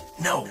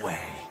 No way.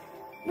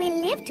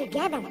 We'll live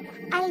together.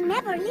 I'll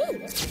never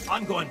leave.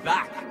 I'm going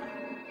back.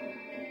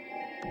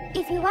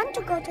 If you want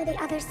to go to the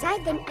other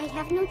side, then I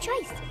have no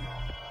choice.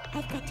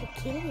 I've got to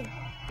kill you.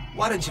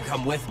 Why don't you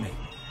come with me?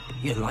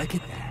 You like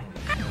it there?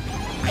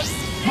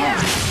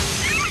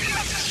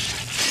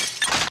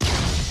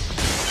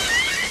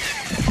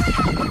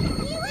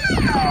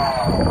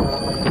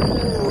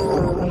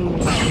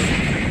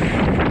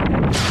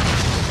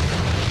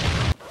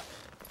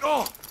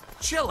 Oh,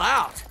 chill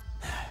out.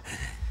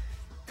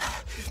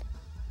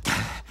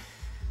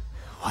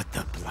 What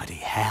the bloody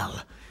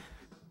hell?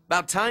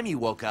 About time you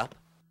woke up.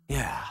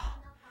 Yeah.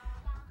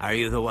 Are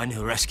you the one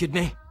who rescued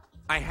me?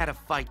 I had a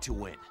fight to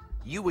win.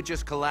 You were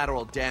just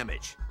collateral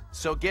damage.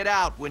 So get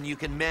out when you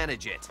can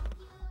manage it.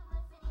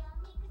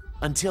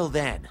 Until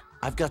then,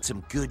 I've got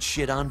some good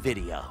shit on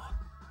video.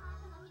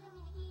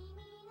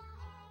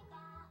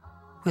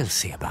 We'll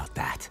see about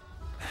that.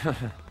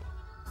 Travis,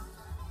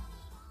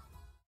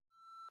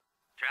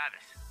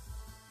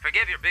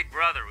 forgive your big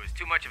brother who was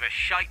too much of a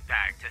shite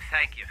bag to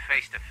thank you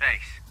face to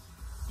face.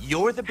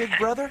 You're the big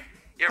brother?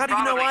 You're How do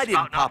you know I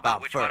didn't pop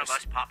out which first? one of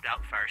us popped out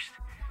first?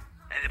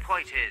 The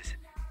point is,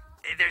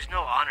 there's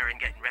no honor in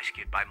getting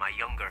rescued by my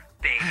younger,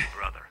 big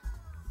brother.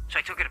 So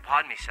I took it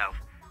upon myself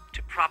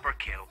to proper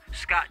kill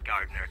Scott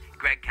Gardner,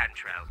 Greg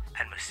Cantrell,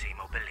 and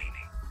Massimo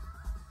Bellini.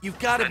 You've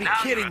got to be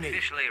now kidding you're me.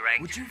 officially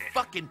ranked Would you fifth.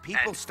 fucking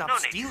people And stop no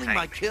need to stealing thank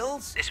my me.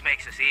 kills? This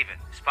makes us even,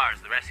 as far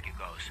as the rescue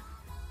goes.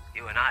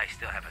 You and I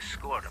still have a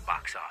score to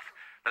box off,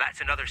 but that's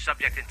another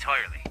subject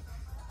entirely.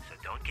 So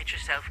don't get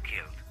yourself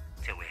killed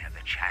till we have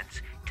a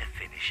chance to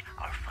finish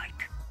our fight.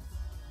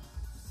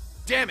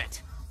 Damn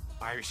it!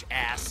 Irish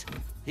ass.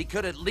 He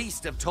could at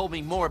least have told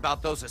me more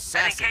about those And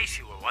assassins. in case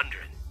you were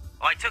wondering,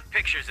 I took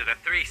pictures of the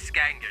three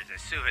skangers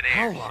as souvenirs.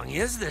 How long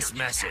is this You'll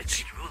just have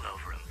message? to rule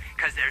over them,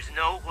 because there's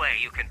no way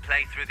you can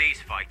play through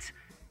these fights.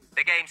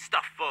 The game's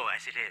stuffed full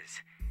as it is.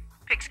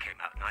 Pics came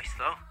out nice,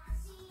 though.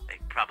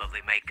 They'd probably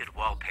make good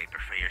wallpaper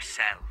for your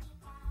cell.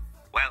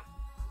 Well,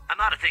 I'm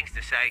out of things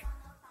to say,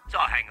 so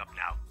I'll hang up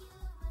now.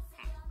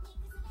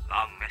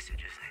 Long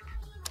message, isn't it?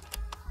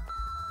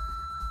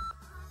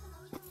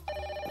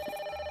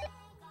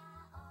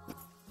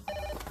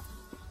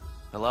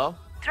 Hello?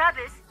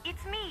 Travis,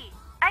 it's me.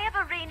 I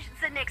have arranged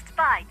the next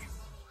fight.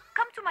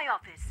 Come to my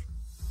office.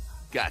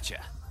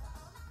 Gotcha.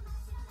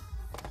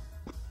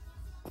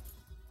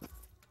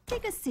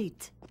 Take a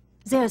seat.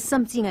 There's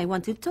something I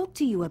want to talk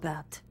to you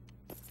about.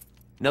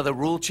 Another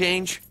rule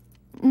change?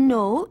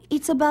 No,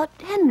 it's about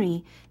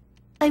Henry.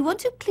 I want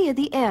to clear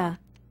the air.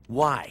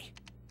 Why?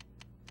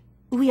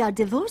 We are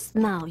divorced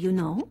now, you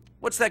know.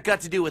 What's that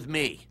got to do with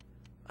me?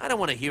 I don't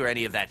want to hear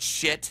any of that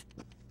shit.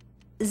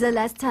 The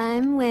last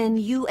time when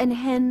you and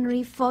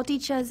Henry fought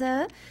each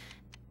other...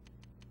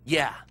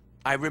 Yeah,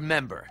 I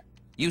remember.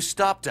 You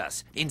stopped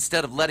us,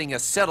 instead of letting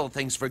us settle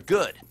things for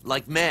good,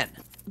 like men.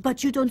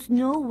 But you don't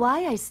know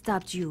why I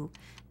stopped you.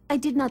 I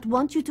did not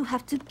want you to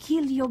have to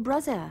kill your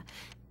brother.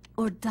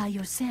 Or die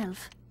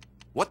yourself.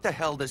 What the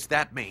hell does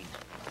that mean?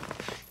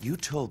 You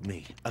told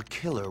me a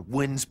killer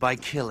wins by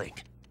killing.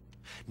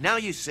 Now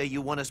you say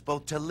you want us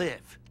both to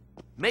live.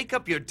 Make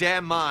up your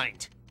damn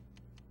mind.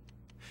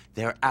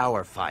 They're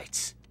our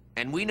fights,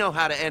 and we know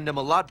how to end them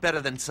a lot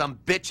better than some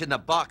bitch in the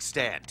box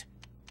stand.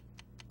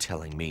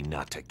 Telling me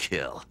not to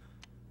kill.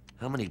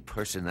 How many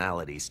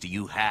personalities do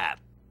you have?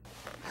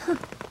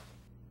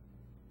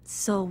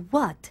 So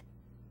what?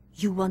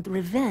 You want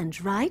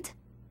revenge, right?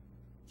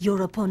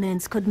 Your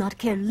opponents could not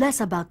care less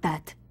about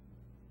that.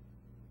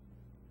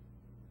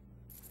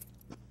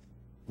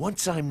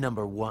 Once I'm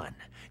number one,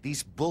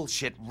 these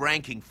bullshit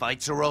ranking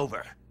fights are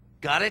over.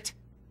 Got it?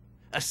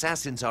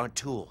 Assassins aren't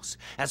tools.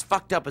 As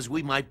fucked up as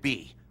we might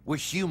be, we're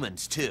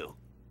humans too.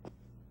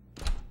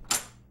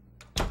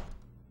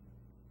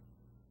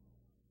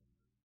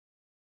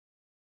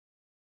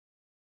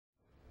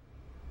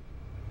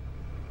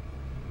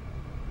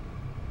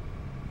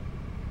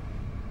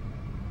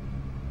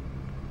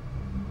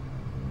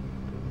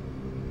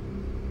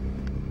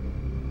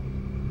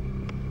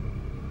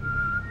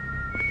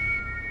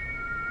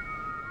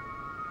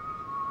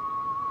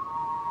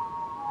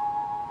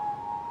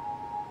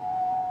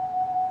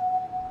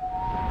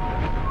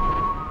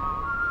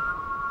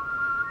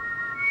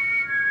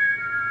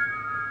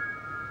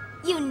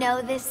 You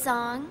know this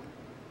song?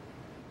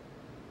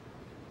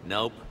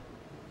 Nope.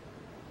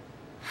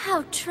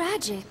 How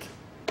tragic.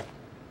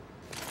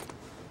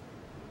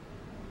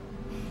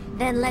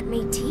 Then let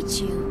me teach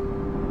you.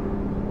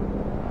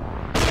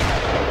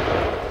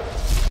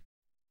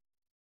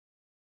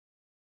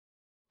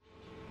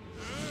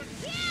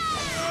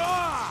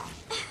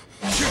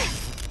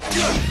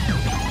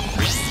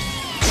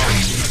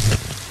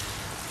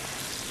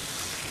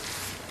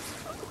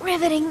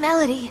 Riveting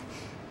melody,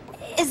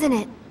 isn't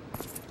it?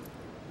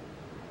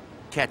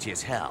 Catchy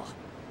as hell.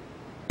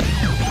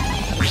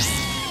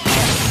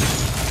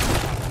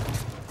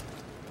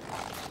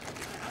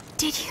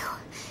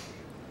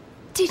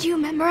 Did you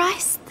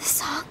memorize the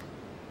song?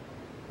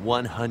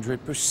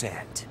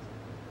 100%.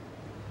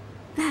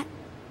 That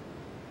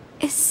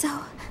is so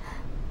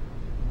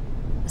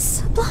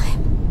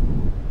sublime.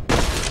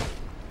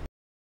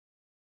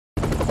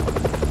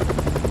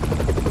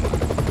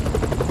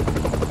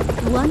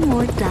 One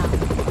more down.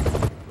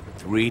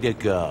 3 to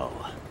go.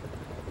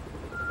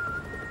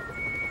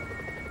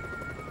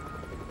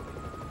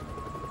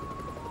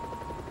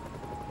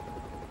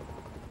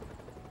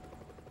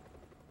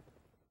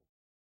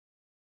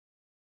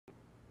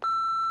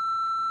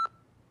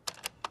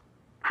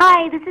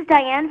 Hi, this is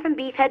Diane from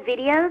Beefhead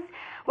Videos.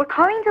 We're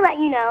calling to let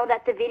you know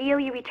that the video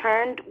you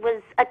returned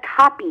was a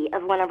copy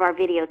of one of our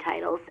video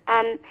titles.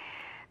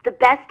 The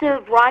Best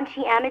of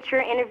Raunchy Amateur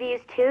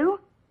Interviews 2?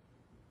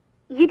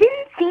 You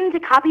didn't seem to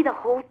copy the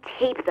whole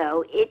tape,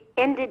 though. It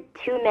ended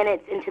 2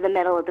 minutes into the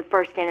middle of the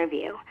first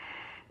interview.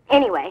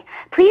 Anyway,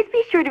 please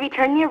be sure to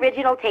return the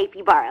original tape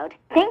you borrowed.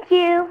 Thank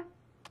you.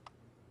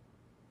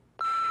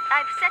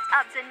 I've set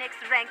up the next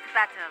ranked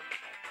battle.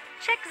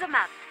 Check the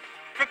map.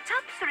 The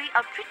top 3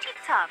 are pretty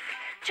tough.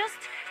 Just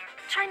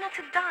try not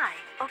to die,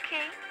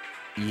 okay?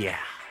 Yeah.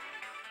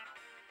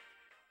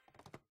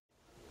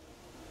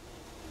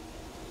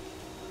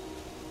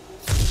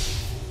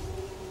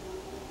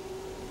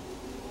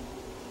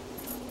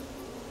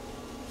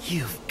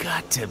 You've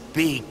got to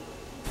be...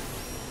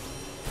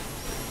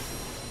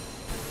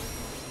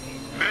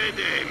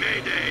 Mayday,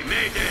 mayday,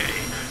 mayday.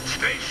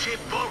 Spaceship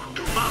Volk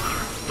to Mother.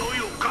 Do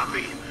you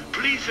copy?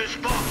 Please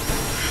respond.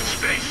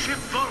 Spaceship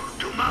Volk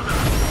to Mother.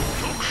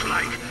 Looks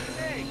like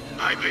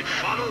I've been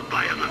followed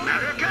by an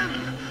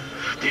American.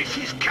 This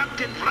is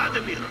Captain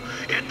Vladimir,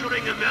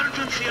 entering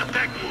emergency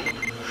attack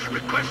mode.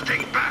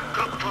 Requesting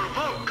backup for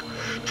Volk.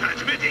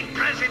 Transmitting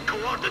present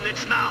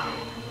coordinates now.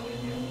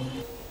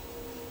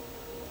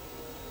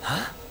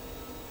 Huh?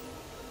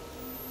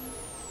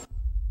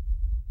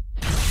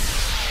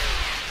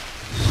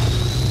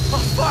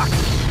 Oh, fuck!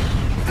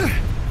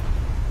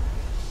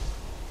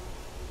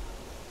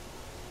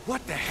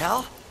 What the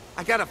hell?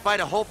 I gotta fight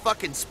a whole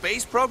fucking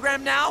space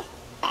program now?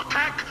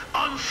 Attack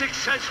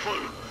unsuccessful.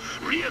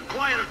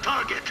 Reacquire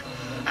target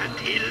and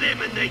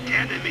eliminate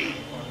enemy.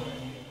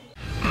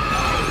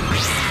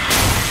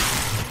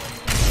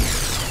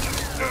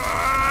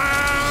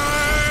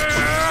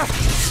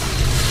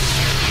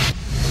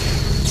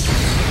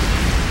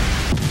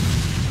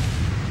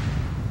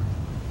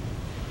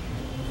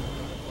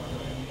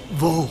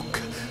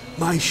 Volk,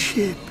 my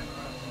ship.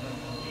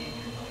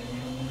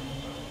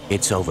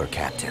 It's over,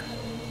 Captain.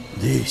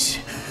 This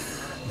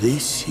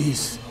This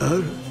is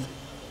Earth?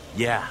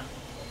 Yeah.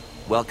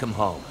 Welcome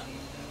home.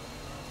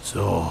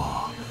 So,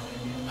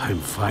 I'm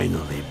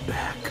finally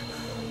back.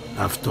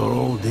 After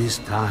all this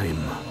time.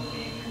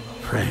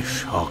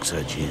 Fresh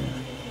oxygen.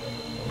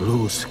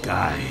 Blue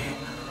sky.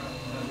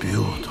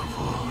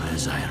 Beautiful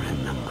as I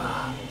remember.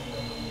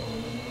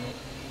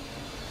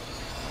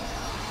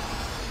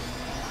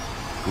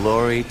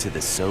 Glory to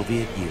the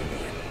Soviet Union.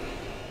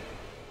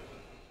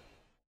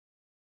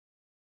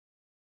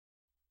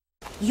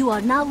 You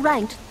are now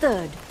ranked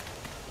 3rd.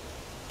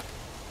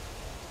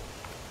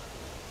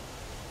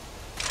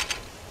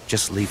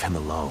 Just leave him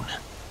alone.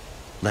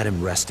 Let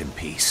him rest in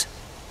peace.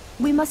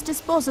 We must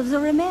dispose of the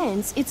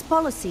remains. It's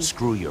policy.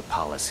 Screw your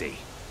policy.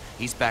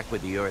 He's back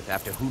with the Earth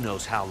after who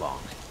knows how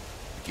long.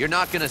 You're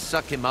not gonna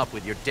suck him up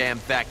with your damn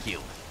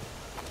vacuum.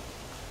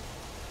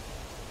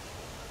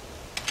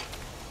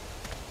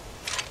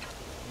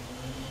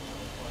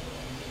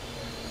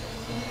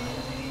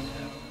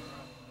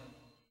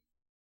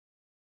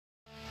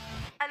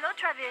 Hello,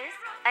 Travis.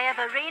 I have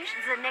arranged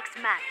the next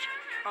match.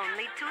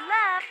 Only 2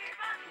 left.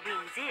 Win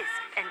this,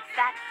 and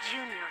Fat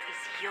Junior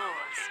is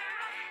yours.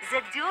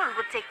 The duel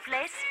will take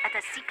place at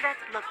a secret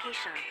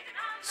location.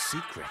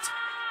 Secret?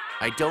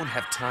 I don't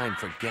have time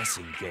for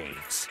guessing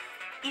games.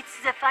 It's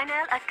the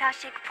final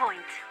Akashic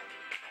point.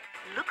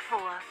 Look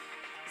for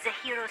the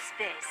hero's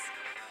face.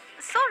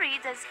 Sorry,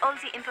 that's all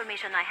the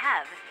information I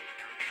have.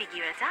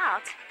 Figure it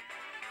out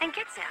and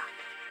get there.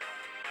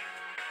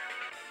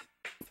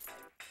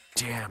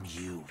 Damn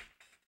you.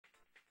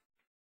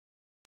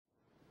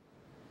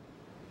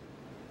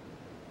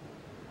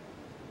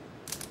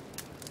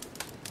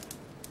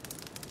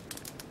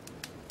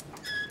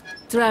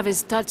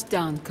 Travis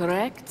touchdown,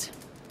 correct?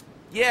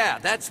 Yeah,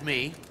 that's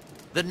me.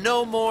 The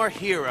no more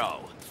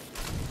hero.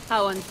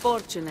 How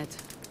unfortunate.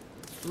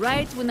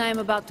 Right when I'm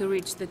about to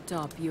reach the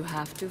top, you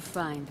have to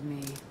find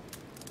me.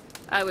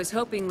 I was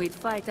hoping we'd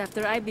fight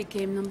after I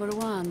became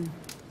 #1.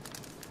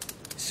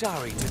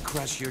 Sorry to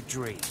crush your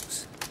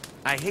dreams.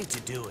 I hate to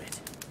do it,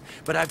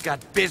 but I've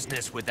got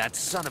business with that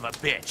son of a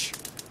bitch.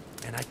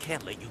 And I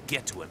can't let you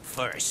get to him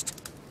first.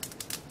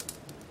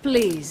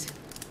 Please,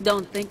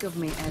 don't think of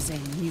me as a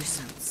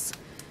nuisance.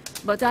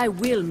 But I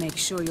will make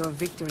sure your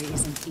victory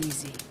isn't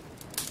easy.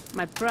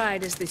 My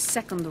pride as the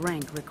 2nd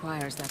rank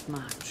requires that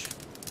much.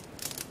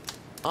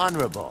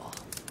 Honorable.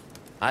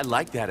 I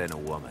like that in a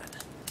woman.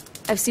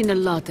 I've seen a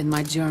lot in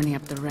my journey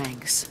up the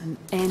ranks. An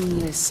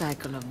endless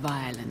cycle of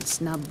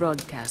violence, now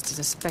broadcast as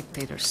a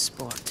spectator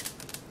sport.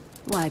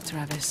 Why,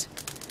 Travis?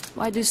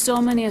 Why do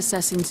so many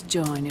assassins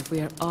join if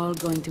we are all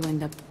going to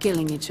end up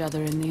killing each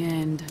other in the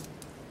end?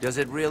 Does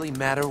it really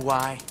matter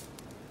why?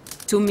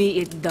 To me,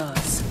 it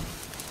does.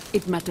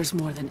 It matters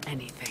more than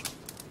anything.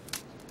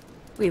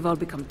 We've all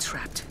become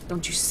trapped,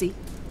 don't you see?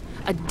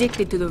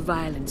 Addicted to the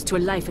violence, to a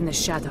life in the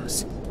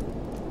shadows.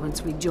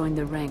 Once we join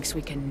the ranks,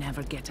 we can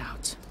never get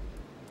out.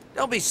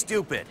 Don't be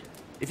stupid.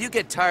 If you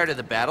get tired of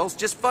the battles,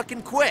 just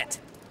fucking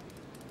quit.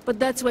 But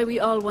that's why we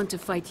all want to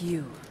fight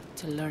you,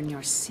 to learn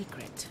your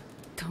secret.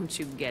 Don't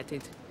you get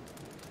it?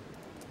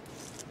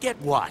 Get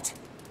what?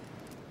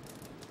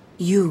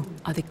 You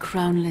are the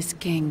crownless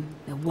king,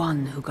 the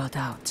one who got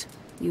out.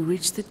 You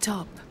reached the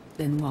top,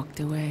 then walked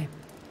away.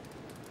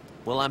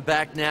 Well, I'm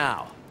back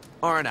now,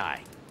 aren't I?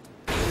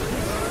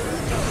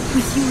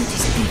 With you it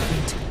is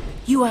different.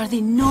 You are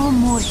the no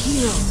more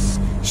hero.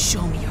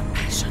 Show me your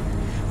passion.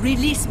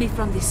 Release me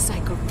from this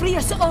cycle. Free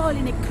us all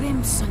in a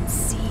crimson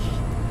sea.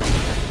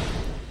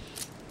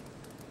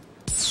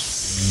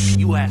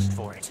 You asked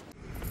for it.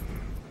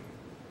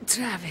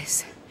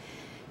 Travis,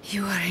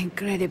 you are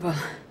incredible.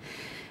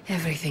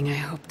 Everything I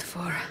hoped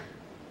for.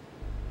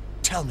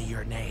 Tell me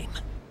your name.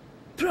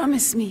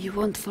 Promise me you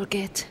won't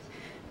forget.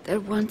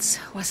 There once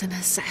was an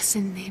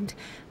assassin named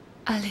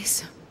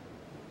Alice.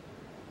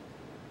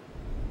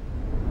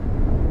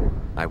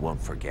 I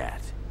won't forget.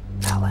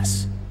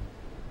 Alice.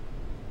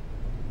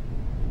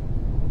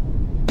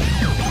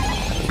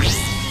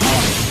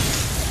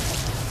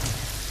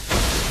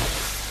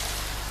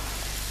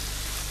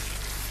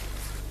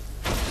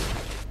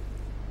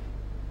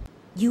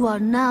 You are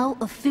now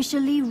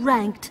officially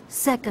ranked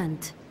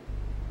 2nd.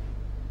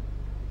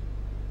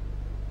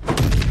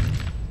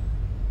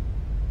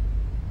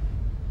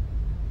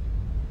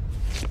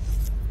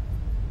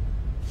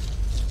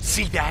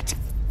 See that?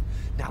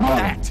 Now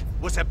that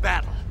was a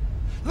battle.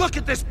 Look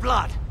at this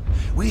blood!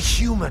 We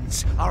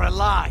humans are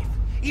alive,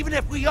 even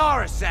if we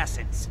are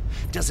assassins.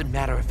 Doesn't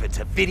matter if it's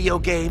a video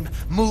game,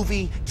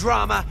 movie,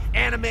 drama,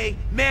 anime,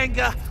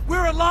 manga,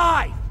 we're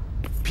alive!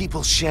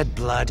 People shed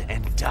blood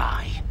and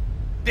die.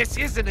 This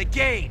isn't a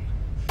game.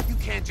 You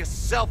can't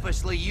just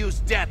selfishly use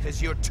death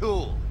as your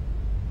tool.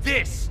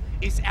 This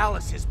is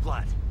Alice's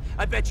blood.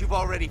 I bet you've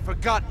already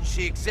forgotten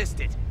she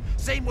existed.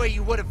 Same way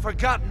you would have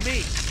forgotten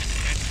me.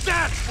 And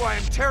that's why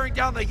I'm tearing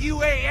down the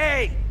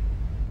UAA!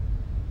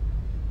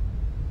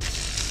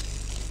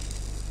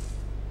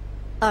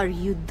 Are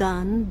you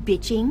done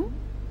bitching?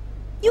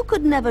 You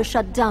could never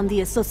shut down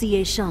the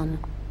association.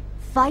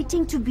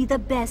 Fighting to be the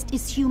best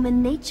is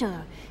human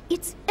nature.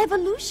 It's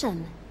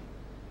evolution.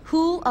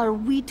 Who are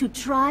we to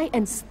try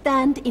and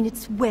stand in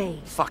its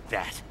way? Fuck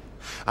that.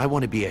 I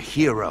want to be a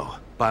hero,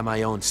 by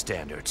my own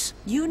standards.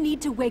 You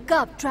need to wake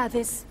up,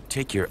 Travis.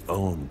 Take your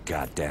own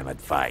goddamn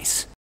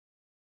advice.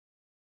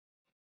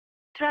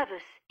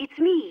 Travis, it's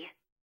me.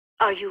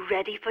 Are you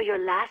ready for your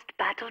last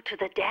battle to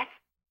the death?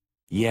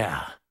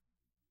 Yeah,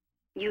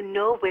 You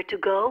know where to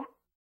go?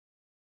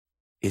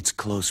 it's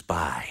close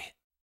by.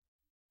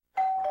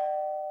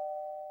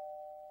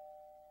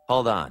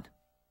 Hold on.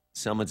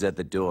 Someone's at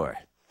the door.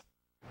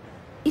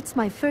 It's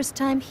my first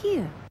time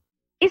here.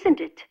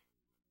 Isn't it?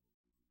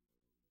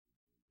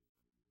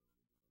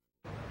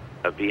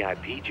 A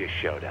VIP just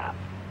showed up.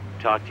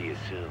 Talk to you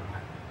soon.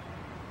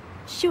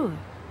 Sure.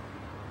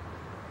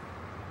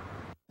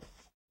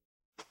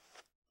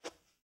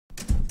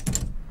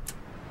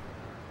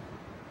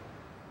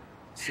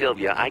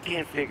 Sylvia, I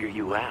can't figure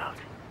you out.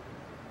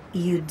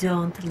 You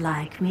don't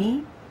like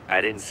me? I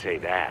didn't say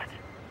that.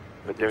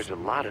 But there's a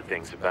lot of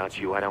things about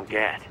you I don't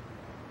get.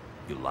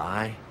 You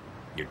lie.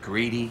 You're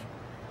greedy.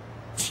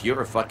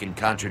 You're a fucking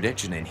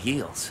contradiction in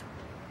heels.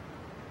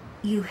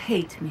 You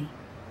hate me.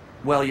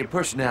 Well, your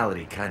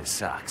personality kinda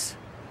sucks.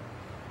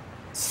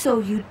 So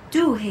you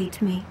do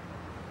hate me.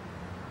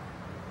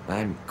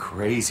 I'm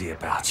crazy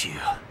about you.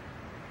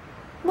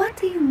 What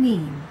do you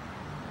mean?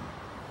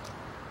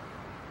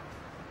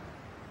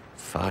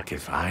 Fuck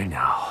if I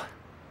know.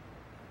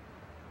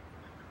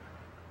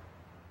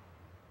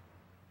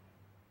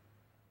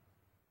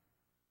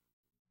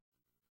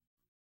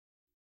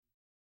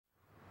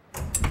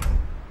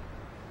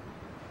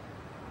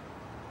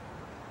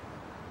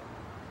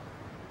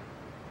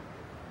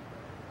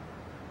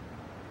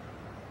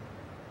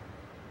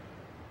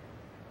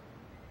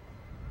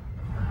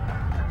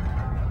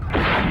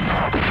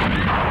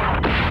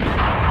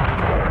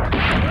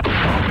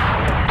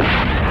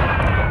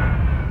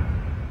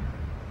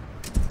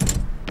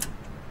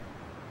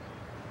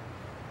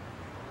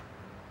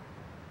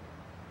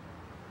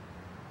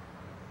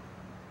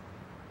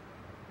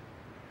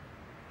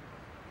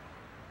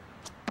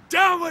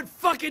 Downward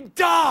fucking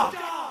dog!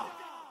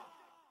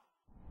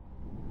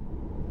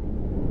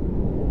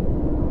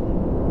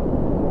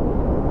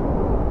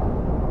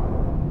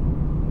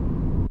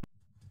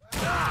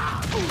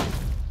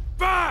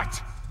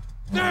 Bart!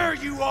 There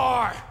you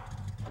are!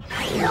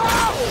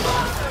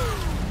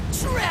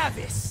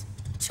 Travis!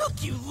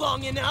 Took you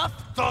long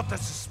enough! Thought the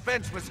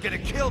suspense was gonna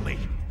kill me.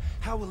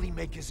 How will he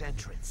make his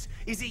entrance?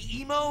 Is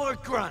he emo or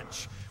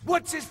grunge?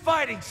 What's his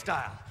fighting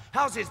style?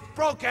 How's his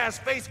broke-ass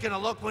face gonna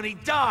look when he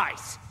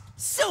dies?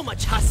 So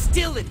much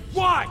hostility!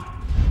 Why?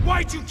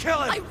 Why'd you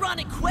kill him?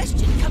 Ironic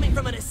question coming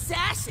from an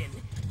assassin.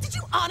 Did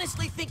you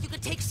honestly think you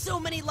could take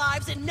so many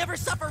lives and never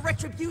suffer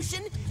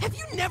retribution? Have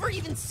you never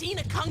even seen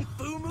a kung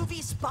fu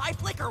movie, spy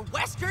flick, or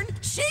western?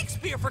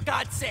 Shakespeare, for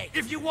God's sake!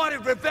 If you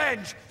wanted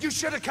revenge, you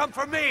should have come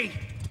for me!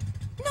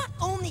 Not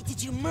only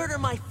did you murder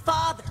my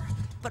father,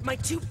 but my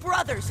two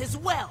brothers as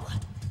well.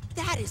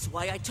 That is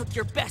why I took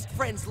your best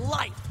friend's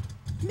life.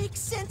 Makes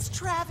sense,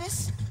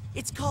 Travis?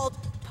 It's called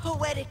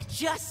poetic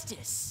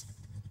justice.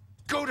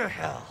 Go to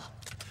hell.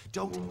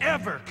 Don't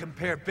ever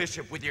compare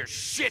Bishop with your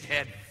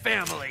shithead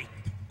family.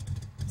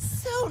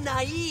 So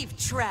naive,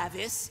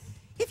 Travis.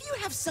 If you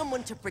have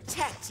someone to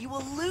protect, you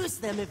will lose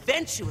them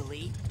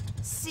eventually.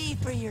 See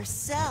for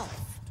yourself.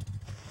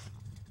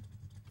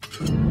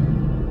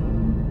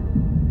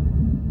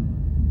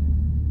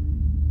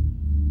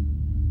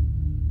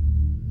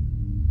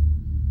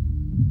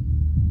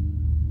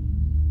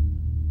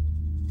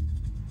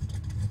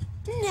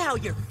 Now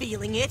you're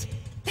feeling it.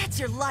 That's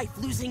your life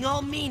losing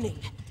all meaning.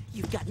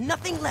 You've got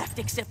nothing left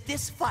except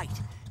this fight.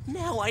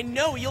 Now I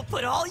know you'll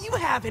put all you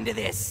have into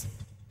this.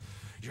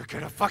 You're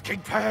gonna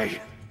fucking pay!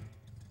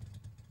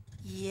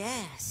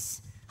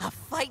 Yes, a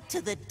fight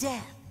to the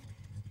death.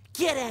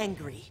 Get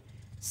angry.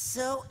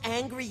 So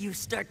angry you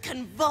start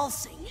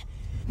convulsing.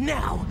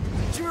 Now,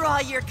 draw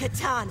your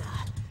katana.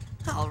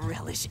 I'll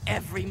relish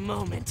every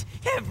moment,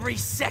 every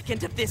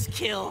second of this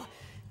kill.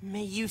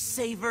 May you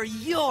savor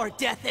your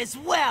death as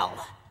well.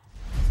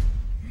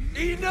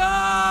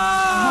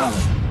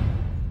 Enough!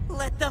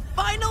 Let the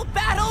final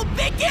battle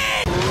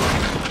begin!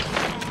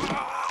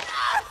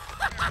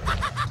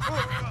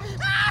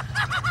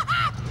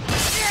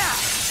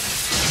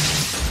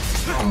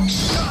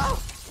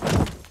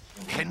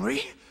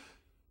 Henry?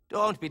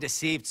 Don't be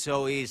deceived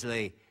so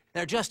easily.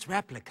 They're just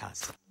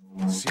replicas.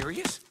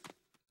 Serious?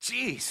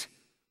 Jeez.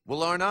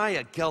 Well, aren't I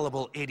a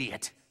gullible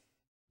idiot?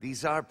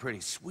 These are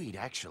pretty sweet,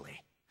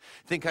 actually.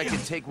 Think I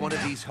could take one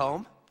of these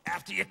home?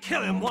 After you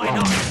kill him, why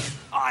not?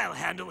 I'll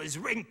handle his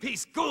ring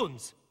piece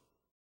goons.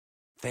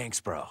 Thanks,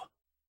 bro.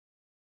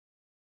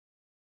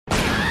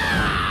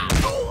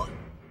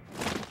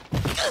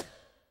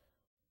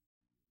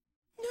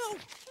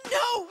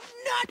 No,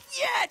 not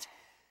yet!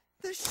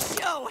 The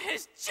show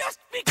has just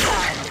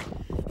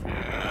begun!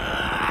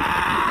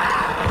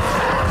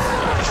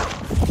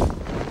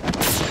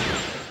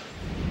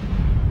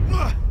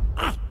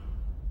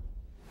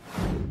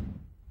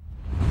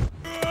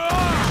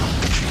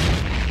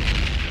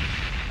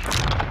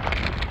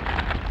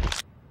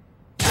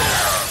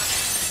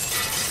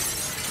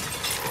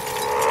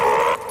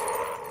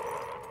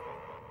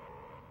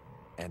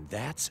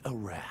 it's a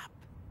wrap.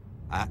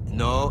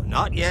 No,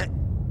 not yet.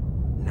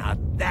 Now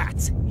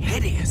that's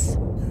hideous.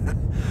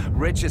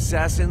 Rich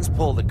assassins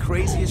pull the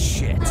craziest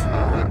shit.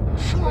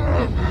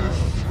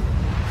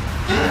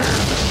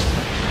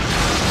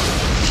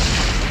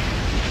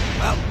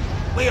 Well,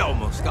 we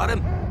almost got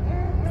him.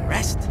 The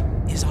rest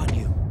is on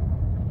you.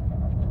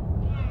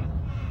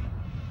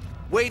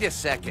 Wait a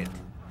second.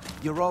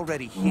 You're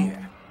already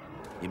here.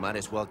 You might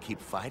as well keep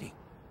fighting.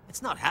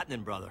 It's not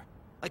happening, brother.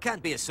 I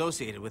can't be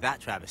associated with that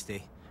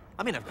travesty.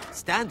 I mean, I've got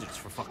standards,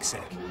 for fuck's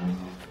sake.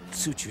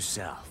 Suit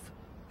yourself.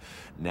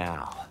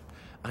 Now,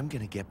 I'm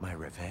gonna get my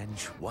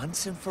revenge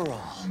once and for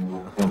all.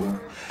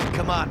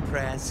 Come on,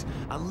 Prez.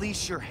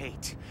 Unleash your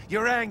hate,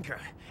 your anger,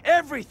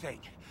 everything.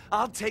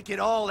 I'll take it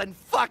all and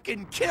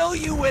fucking kill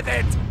you with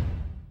it!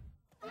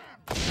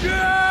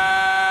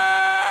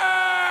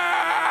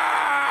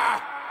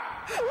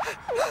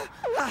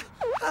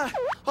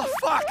 Oh,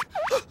 fuck!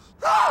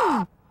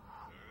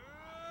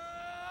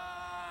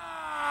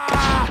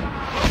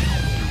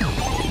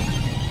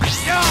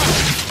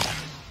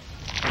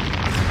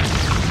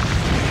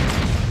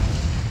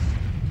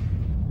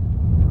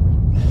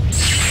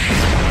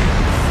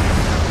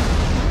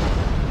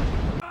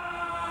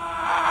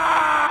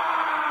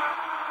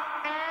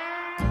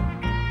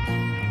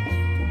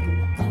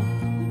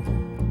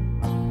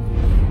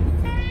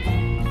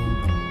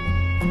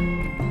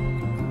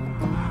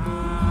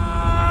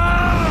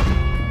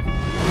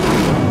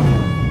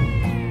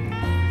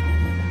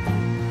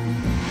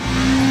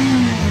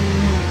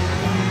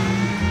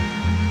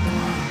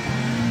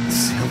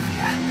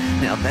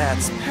 Now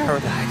that's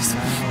paradise.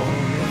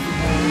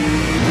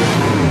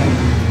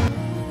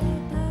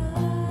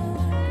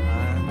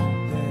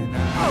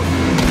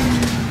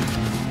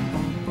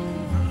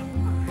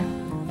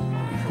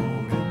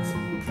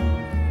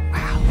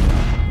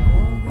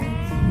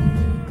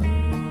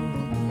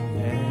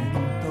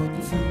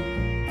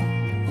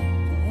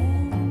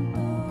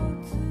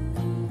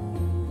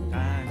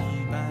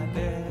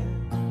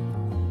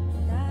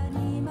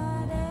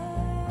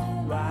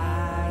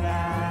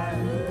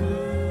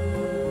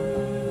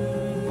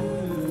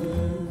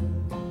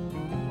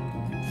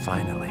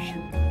 Finally,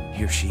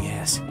 here she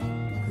is.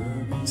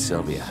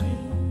 Sylvia.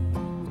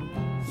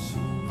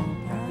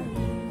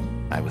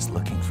 I was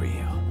looking for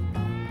you.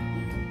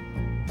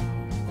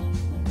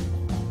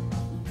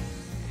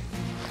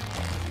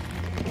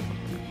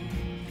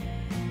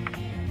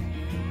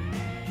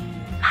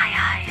 My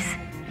eyes.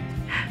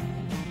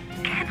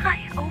 Can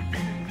I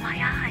open my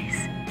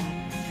eyes?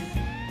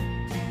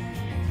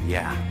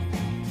 Yeah,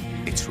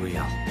 it's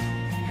real.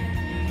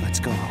 Let's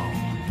go home.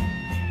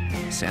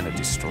 Santa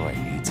Destroy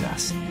needs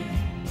us.